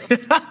 Red.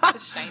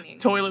 It's shining.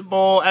 Toilet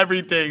bowl,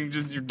 everything.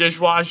 Just your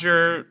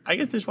dishwasher. I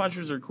guess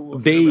dishwashers are cool.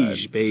 if they're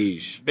Beige, red.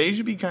 beige. Beige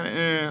would be kind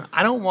of.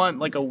 I don't want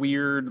like a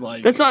weird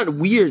like. That's not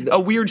weird. a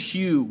weird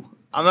hue.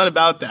 I'm not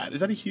about that. Is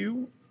that a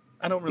hue?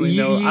 I don't really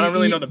know. I don't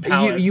really know the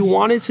palette. You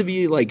want it to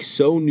be like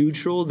so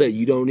neutral that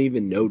you don't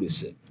even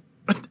notice it.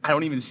 I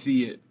don't even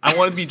see it. I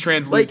want it to be Like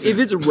translucent. if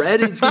it's red,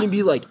 it's gonna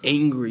be like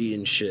angry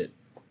and shit.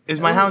 Is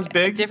my house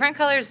big? Different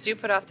colors do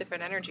put off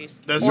different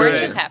energies. That's Orange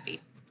right. is happy.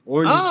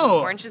 Orange.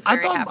 Oh, Orange is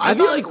very happy. I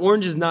feel like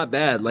orange is not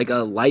bad. Like a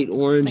light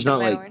orange, Like a not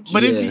light like. orange?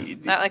 But yeah.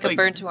 if Not like a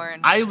burnt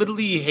orange. I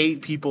literally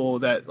hate people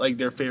that like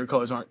their favorite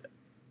colors aren't.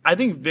 I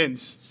think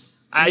Vince.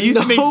 I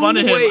used to make No fun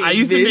of him. way, I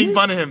used to make Vince?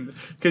 fun of him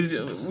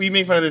because we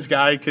make fun of this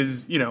guy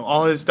because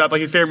all his stuff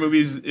like his favorite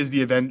movies is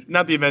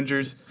not the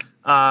Avengers.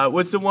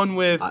 What's the one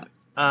with?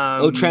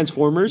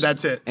 Transformers.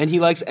 That's it. And he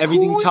likes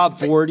everything Who's top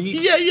fa- 40.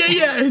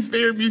 Yeah. His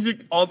favorite music,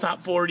 all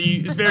top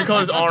 40. His favorite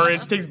color is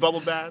orange. Takes bubble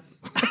baths.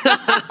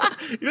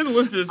 He doesn't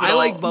listen to this at I all,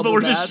 like but bubble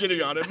we're baths. just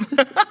shitting on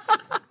him.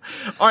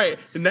 All right,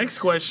 the next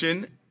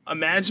question.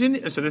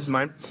 Imagine, so this is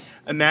mine.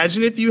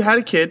 Imagine if you had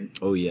a kid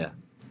Oh yeah.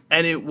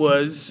 and it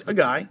was a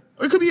guy,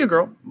 or it could be a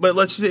girl, but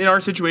let's just, in our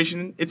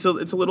situation, it's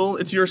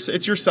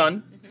your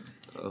son.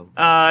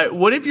 Oh.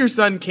 What if your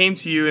son came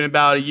to you in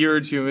about a year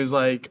or two and was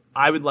like,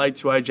 I would like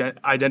to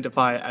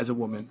identify as a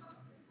woman?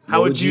 How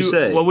What would you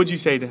say? What would you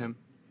say to him?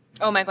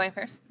 Oh, am I going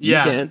first?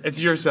 Yeah, can.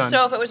 it's your son.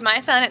 So if it was my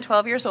son at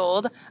 12 years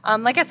old,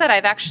 like I said,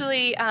 I've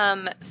actually,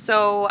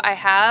 so I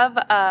have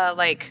a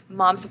like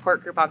mom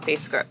support group on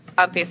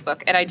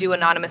Facebook, and I do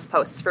anonymous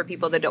posts for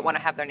people that don't want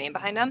to have their name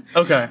behind them.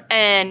 Okay.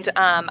 And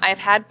I've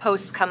had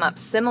posts come up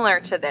similar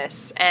to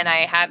this, and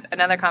I had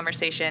another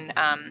conversation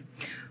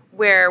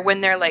where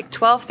when they're like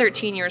 12,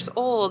 13 years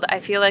old, I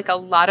feel like a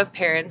lot of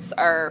parents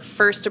are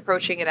first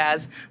approaching it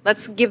as,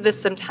 let's give this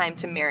some time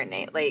to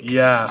marinate. Like,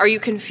 Yeah. are you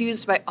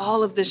confused by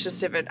all of this just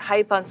different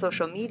hype on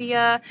social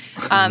media?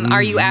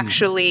 Are you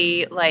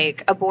actually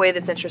like a boy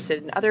that's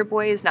interested in other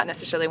boys, not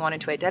necessarily wanting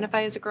to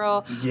identify as a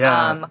girl?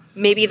 Yeah.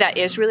 Maybe that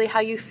is really how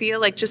you feel.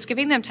 Like just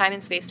giving them time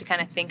and space to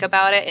kind of think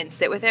about it and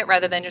sit with it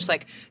rather than just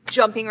like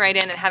jumping right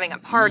in and having a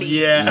party.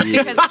 Yeah.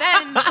 Because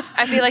then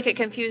I feel like it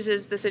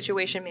confuses the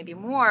situation maybe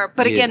more.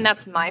 But again, Yeah.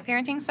 that's my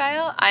parenting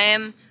style. I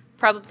am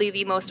probably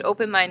the most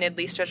open-minded,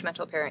 least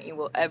judgmental parent you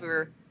will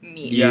ever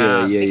meet.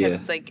 Yeah. Because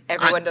it's like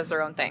everyone does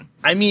their own thing.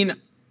 I mean,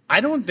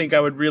 I don't think I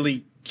would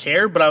really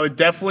care, but I would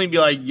definitely be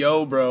like,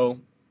 yo, bro,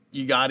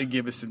 you got to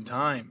give us some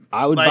time.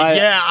 I would like, buy-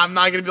 yeah, I'm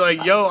not going to be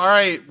like, yo, all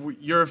right,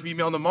 you're a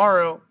female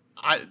tomorrow.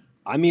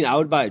 I mean, I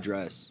would buy a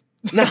dress.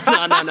 No.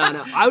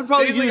 I would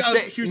probably Jay's do the like,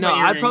 same. here's No,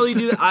 my I'd probably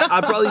earrings.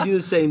 I'd probably do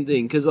the same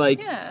thing because like,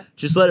 Yeah.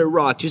 just let it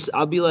rock.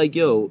 I'll be like,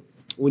 yo,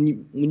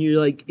 when you're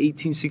like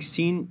 18,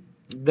 16,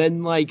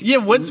 then like Yeah,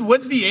 what's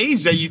the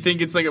age that you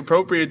think it's like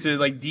appropriate to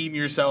like deem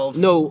yourself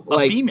no a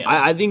like female?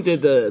 I think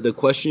that the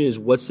question is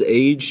what's the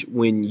age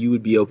when you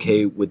would be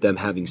okay with them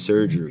having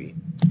surgery?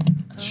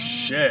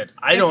 Shit,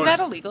 I Is don't. that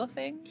a legal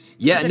thing?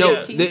 Yeah, Is it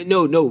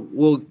no, 18? no.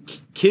 Well,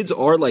 kids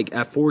are like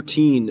at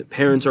 14,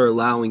 parents are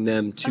allowing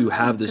them to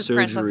have the 'Cause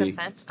parental surgery.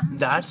 consent.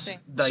 That's Interesting.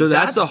 like, So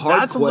that's the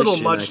hard That's a little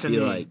question, much I to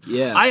feel me. like.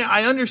 Yeah.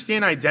 I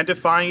understand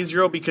identifying as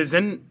zero because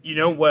then you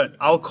know what,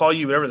 I'll call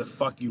you whatever the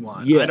fuck you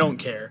want. Yeah. I don't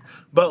care.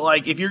 But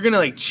like if you're gonna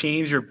like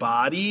change your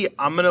body,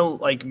 I'm gonna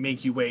like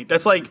make you wait.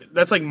 That's like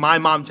my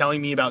mom telling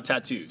me about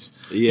tattoos.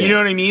 Yeah. You know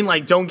what I mean?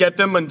 Like don't get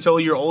them until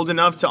you're old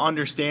enough to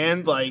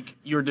understand like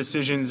your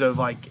decisions of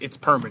like it's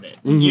permanent.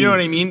 Mm-hmm. You know what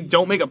I mean?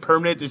 Don't make a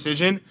permanent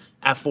decision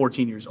at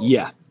 14 years old.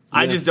 Yeah.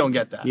 I just don't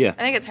get that. Yeah.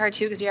 I think it's hard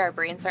too because our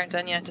brains aren't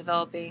done yet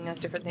developing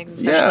different things,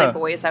 especially Yeah.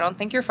 boys. I don't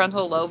think your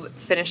frontal lobe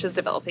finishes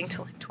developing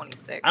till like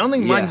 26. I don't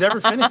think mine's Yeah. ever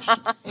finished.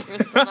 You're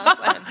still not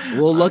done.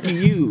 Well, lucky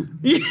you.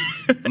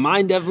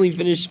 Mine definitely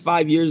finished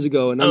 5 years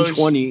ago, and I'm Oh,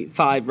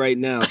 25 right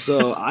now.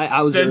 So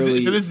I was So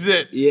early. this is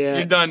it. Yeah,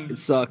 You're done. It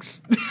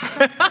sucks.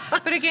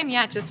 But again,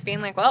 yeah, just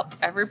being like, well,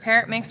 every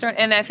parent makes their own.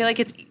 And I feel like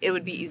it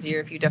would be easier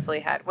if you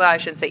definitely had. Well, I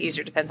shouldn't say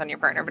easier; depends on your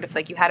partner. But if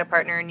like you had a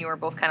partner and you were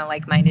both kind of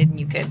like minded, and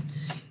you could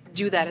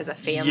do that as a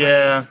family.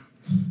 Yeah,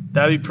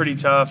 that'd be pretty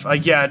tough.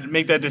 Yeah,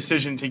 make that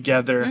decision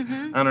together.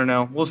 Mm-hmm. I don't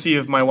know. We'll see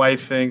if my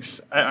wife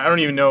thinks. I don't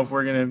even know if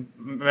I'm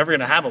ever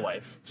gonna have a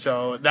wife.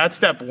 So that's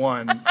step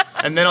one,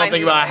 and then I'll Find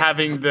think a about wife.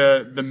 having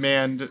the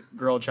man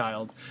girl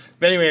child.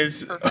 But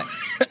anyways,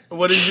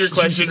 what is your You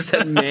question? just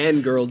said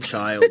man, girl,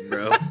 child,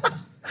 bro.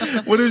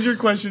 What is your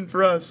question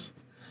for us?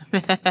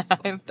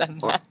 I've done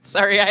that.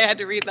 Sorry, I had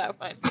to read that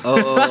one.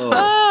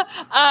 Oh,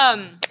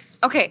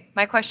 Okay,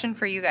 my question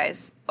for you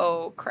guys.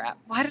 Oh crap!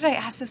 Why did I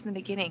ask this in the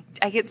beginning?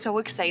 I get so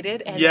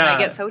excited and then Yeah. I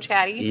get so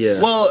chatty. yeah.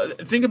 Well,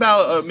 think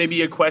about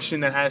maybe a question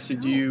that has to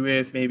do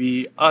with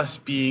maybe us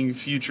being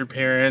future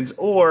parents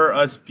or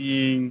us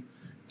being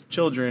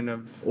children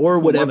of Or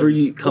cool whatever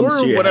mothers. comes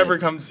or to your whatever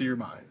head. comes to your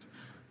mind.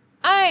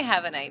 I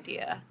have an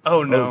idea.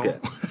 Oh no. Okay.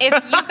 If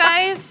you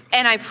guys,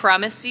 and I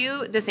promise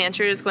you, this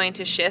answer is going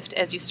to shift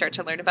as you start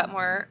to learn about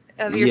more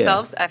of Yeah.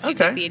 yourselves after you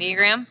Okay. take the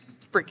Enneagram.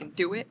 Freaking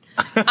do it.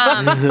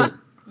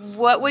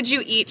 What would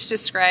you each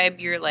describe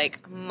your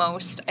like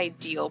most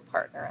ideal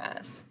partner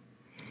as?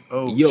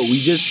 Oh, Yo, we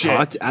just shit.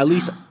 talked. At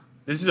least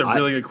This is a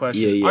really good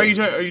question. yeah. Are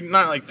you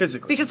not like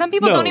physically? Because some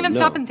people No, don't even no.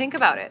 stop and think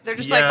about it. They're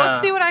just like, Yeah.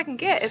 let's see what I can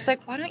get. It's like,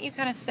 why don't you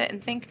kind of sit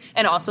and think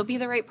and also be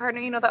the right partner?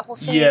 You know, that whole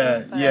thing.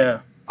 yeah, But- yeah.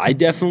 I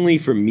definitely,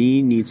 for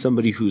me, need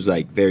somebody who's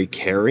like very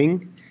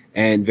caring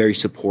and very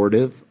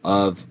supportive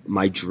of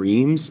my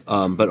dreams,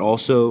 but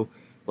also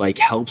like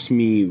helps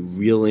me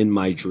reel in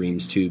my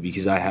dreams too,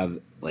 because I have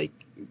like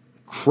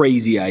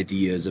crazy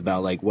ideas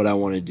about like what I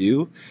want to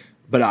do.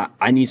 But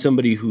I need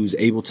somebody who's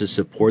able to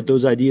support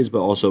those ideas, but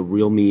also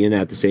reel me in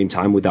at the same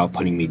time without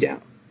putting me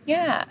down.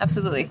 Yeah,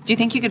 absolutely. Do you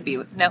think you could be?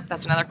 No,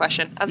 that's another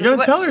question. I was You're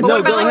like, gonna tell her. But No, what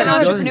about go like an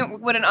ahead, go entrepreneur?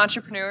 Would an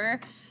entrepreneur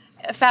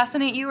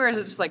fascinate you, or is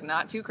it just like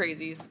not too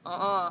crazies?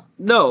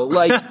 No,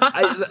 like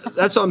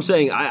that's what I'm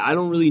saying. I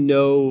don't really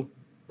know.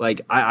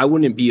 Like I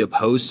wouldn't be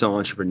opposed to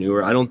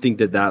entrepreneur. I don't think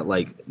that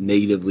like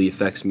negatively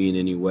affects me in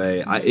any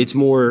way.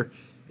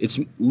 It's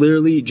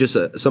literally just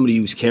somebody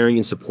who's caring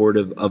and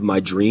supportive of my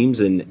dreams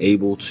and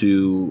able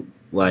to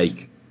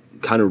like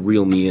kind of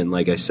reel me in,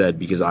 like I said,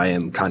 because I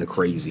am kind of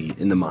crazy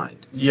in the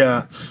mind.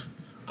 Yeah.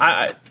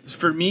 I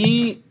for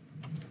me,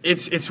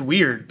 it's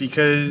weird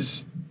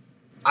because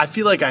I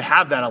feel like I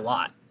have that a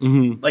lot.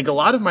 Mm-hmm. Like a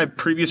lot of my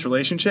previous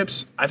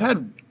relationships, I've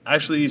had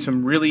actually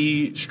some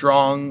really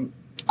strong,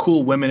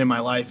 cool women in my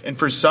life, and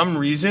for some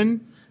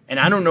reason, and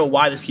I don't know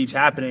why this keeps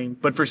happening,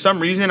 but for some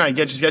reason, I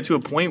just get to a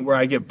point where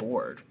I get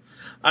bored.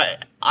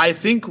 I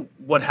think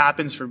what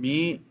happens for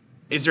me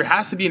is there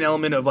has to be an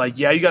element of like,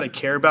 yeah, you got to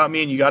care about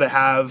me and you got to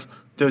have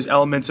those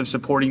elements of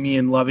supporting me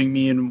and loving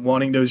me and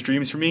wanting those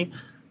dreams for me.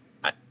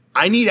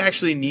 I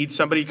need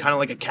somebody kind of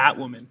like a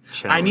Catwoman.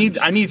 I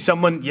need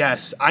someone.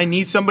 Yes, I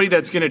need somebody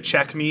that's gonna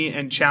check me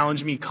and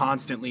challenge me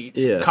constantly.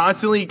 Yeah.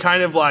 Constantly,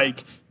 kind of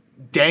like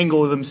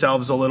dangle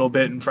themselves a little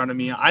bit in front of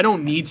me. I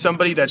don't need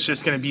somebody that's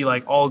just gonna be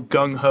like all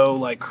gung ho,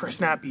 like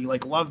snappy,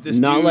 like love this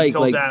Not dude like-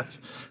 till like-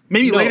 death.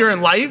 Maybe No. later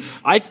in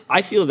life.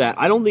 I feel that.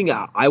 I don't think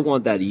I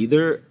want that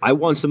either. I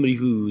want somebody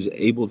who's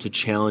able to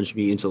challenge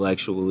me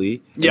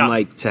intellectually Yeah. and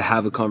like to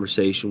have a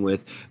conversation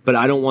with, but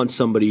I don't want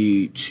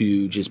somebody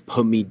to just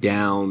put me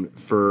down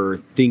for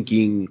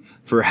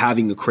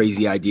having a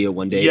crazy idea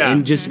one day Yeah.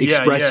 and just Yeah,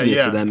 expressing yeah, it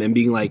yeah. to them and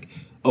being like,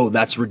 "Oh,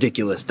 that's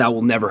ridiculous. That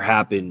will never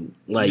happen.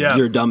 Like Yeah.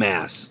 you're a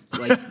dumbass.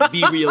 Like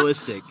be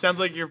realistic." Sounds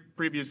like your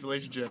previous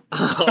relationship.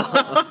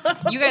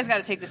 You guys got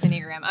to take this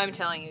Enneagram. I'm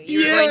telling you.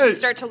 You're Yeah. going to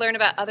start to learn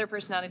about other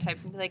personality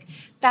types and be like,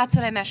 that's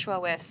what I mesh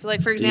well with. So,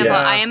 like, for example,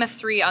 Yeah. I am a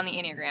 3 on the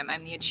Enneagram.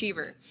 I'm the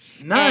achiever.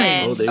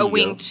 Nice. Oh, And there a you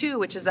wing go. 2,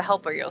 which is the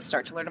helper. You'll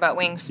start to learn about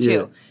wings Yeah.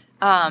 too.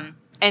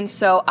 And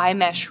so I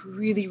mesh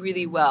really,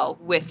 really well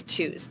with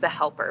 2s, the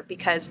helper,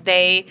 because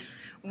they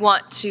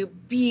want to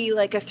be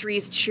like a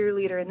 3's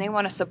cheerleader and they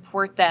want to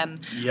support them.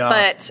 Yeah.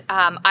 But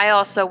I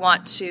also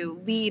want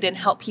to lead and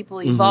help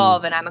people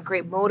evolve, and I'm a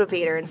great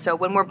motivator. And so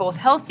when we're both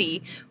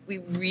healthy, we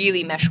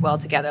really mesh well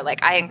together.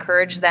 Like I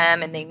encourage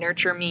them and they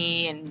nurture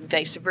me, and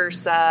vice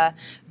versa.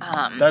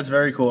 That's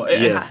very cool.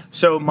 Yeah.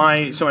 So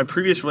my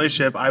previous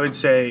relationship, I would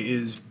say,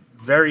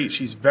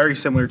 she's very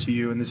similar to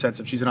you in the sense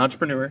of she's an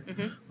entrepreneur,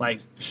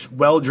 like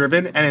well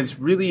driven, and it's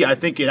really, I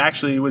think it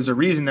actually was a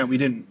reason that we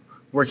didn't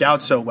work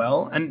out so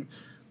well. And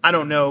I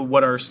don't know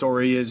what our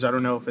story is. I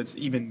don't know if it's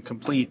even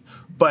complete,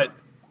 but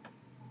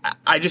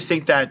I just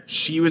think that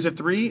she was a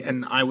 3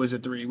 and I was a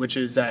 3, which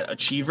is that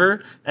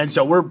achiever. And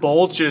so we're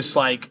both just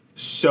like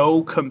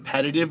so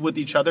competitive with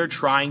each other,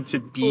 trying to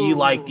be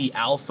like the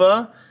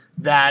alpha,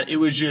 that it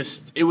was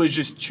just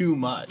too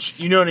much.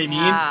 You know what I mean?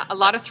 Yeah, a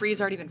lot of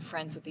 3s aren't even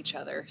friends with each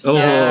other. So,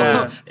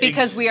 Yeah.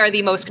 because we are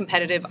the most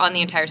competitive on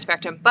the entire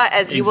spectrum. But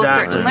as you will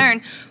start to Exactly.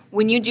 learn,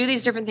 when you do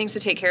these different things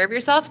to take care of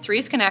yourself,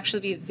 3s can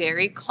actually be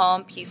very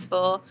calm,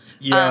 peaceful,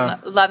 Yeah.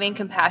 loving,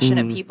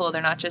 compassionate people.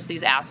 They're not just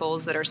these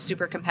assholes that are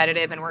super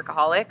competitive and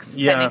workaholics,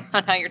 depending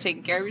on how you're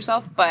taking care of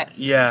yourself. But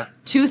Yeah.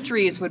 2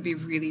 3s would be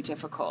really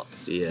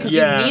difficult. Yeah. Because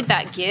Yeah. you need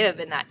that give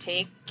and that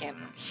take. And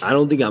I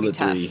don't think I'm a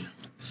tough. 3.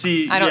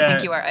 See, I don't yeah.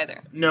 think you are either.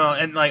 No,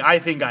 and like I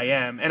think I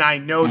am, and I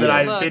know that Yeah.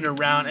 I've Look. been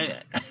around.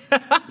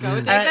 Go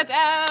take that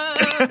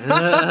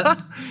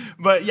down.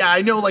 But yeah,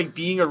 I know like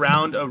being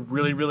around a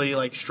really, really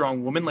like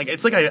strong woman, like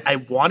it's like I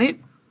want it,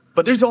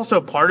 but there's also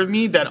a part of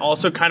me that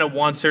also kind of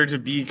wants her to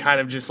be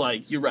kind of just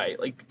like, you're right,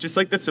 like just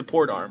like that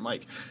support arm.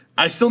 Like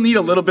I still need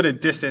a little bit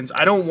of distance.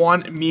 I don't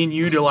want me and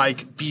you to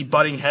like be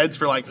butting heads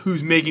for like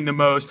who's making the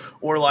most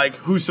or like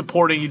who's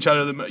supporting each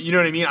other the most. You know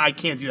what I mean? I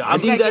can't do that. I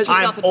think that- Get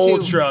yourself I'm a 2.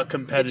 ultra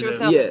competitive.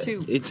 yourself- Yeah,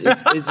 too. it's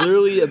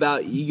literally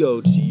about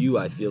ego to you.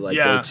 I feel like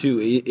Yeah. though too.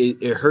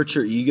 It hurts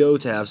your ego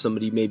to have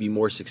somebody maybe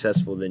more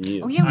successful than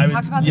you. Oh, yeah, we I mean,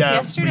 talked about this yeah,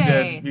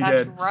 yesterday. We That's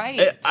did.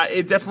 right.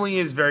 It definitely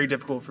is very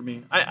difficult for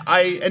me.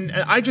 And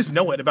I just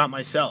know it about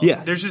myself.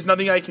 Yeah. There's just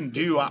nothing I can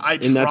do.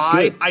 And that's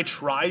good. I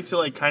try to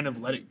like kind of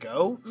let it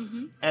go.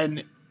 Mm-hmm. And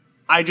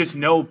I just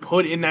know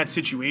put in that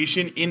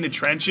situation in the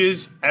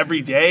trenches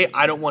every day,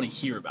 I don't want to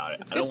hear about it.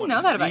 It's I good don't to wanna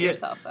know that see about it.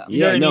 yourself, though. You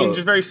know what I Yeah, mean? no.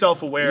 Just very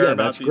self-aware Yeah,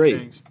 about that's these great.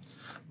 things.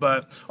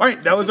 But all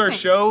right, that was our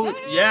Interesting. show.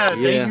 Yeah, Yeah.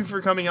 thank you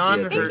for coming on.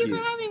 Yeah, Thank Thank you you.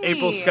 for having It's me.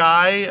 April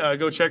Sky.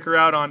 Go check her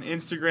out on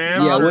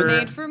Instagram. Yeah, Moms what-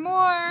 Made for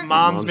More.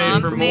 Moms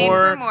Made for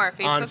More.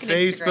 Facebook on and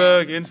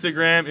Facebook,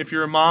 Instagram. If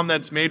you're a mom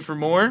that's made for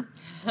more,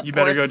 you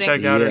better Or go sing-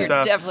 check out her Yeah.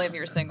 stuff. Definitely if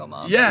you're a single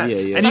mom. Yeah.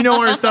 Yeah. And you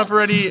know our stuff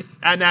already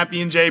at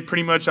Nappy and Jay,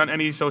 pretty much on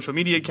any social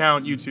media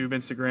account, YouTube,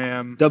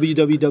 Instagram.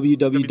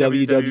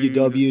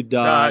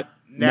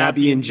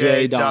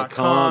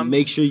 www.nappyandj.com.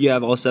 Make sure you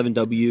have all 7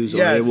 W's or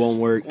Yes, it won't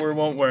work. Or it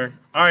won't work.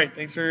 All right.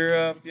 Thanks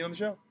for being on the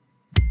show.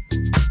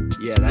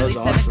 Yeah, that Really was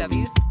 7 awesome.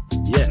 W's?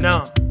 Yeah.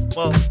 No.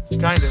 Well,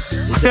 kind of.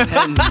 It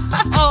depends.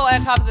 Oh,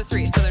 on top of the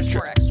 3, so there's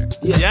 4 extra.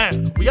 Yeah.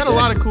 We got a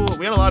lot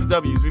of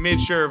W's. We made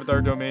sure with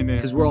our domain name.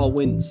 Because we're all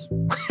wins.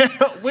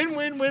 Win,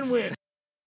 win, win, win.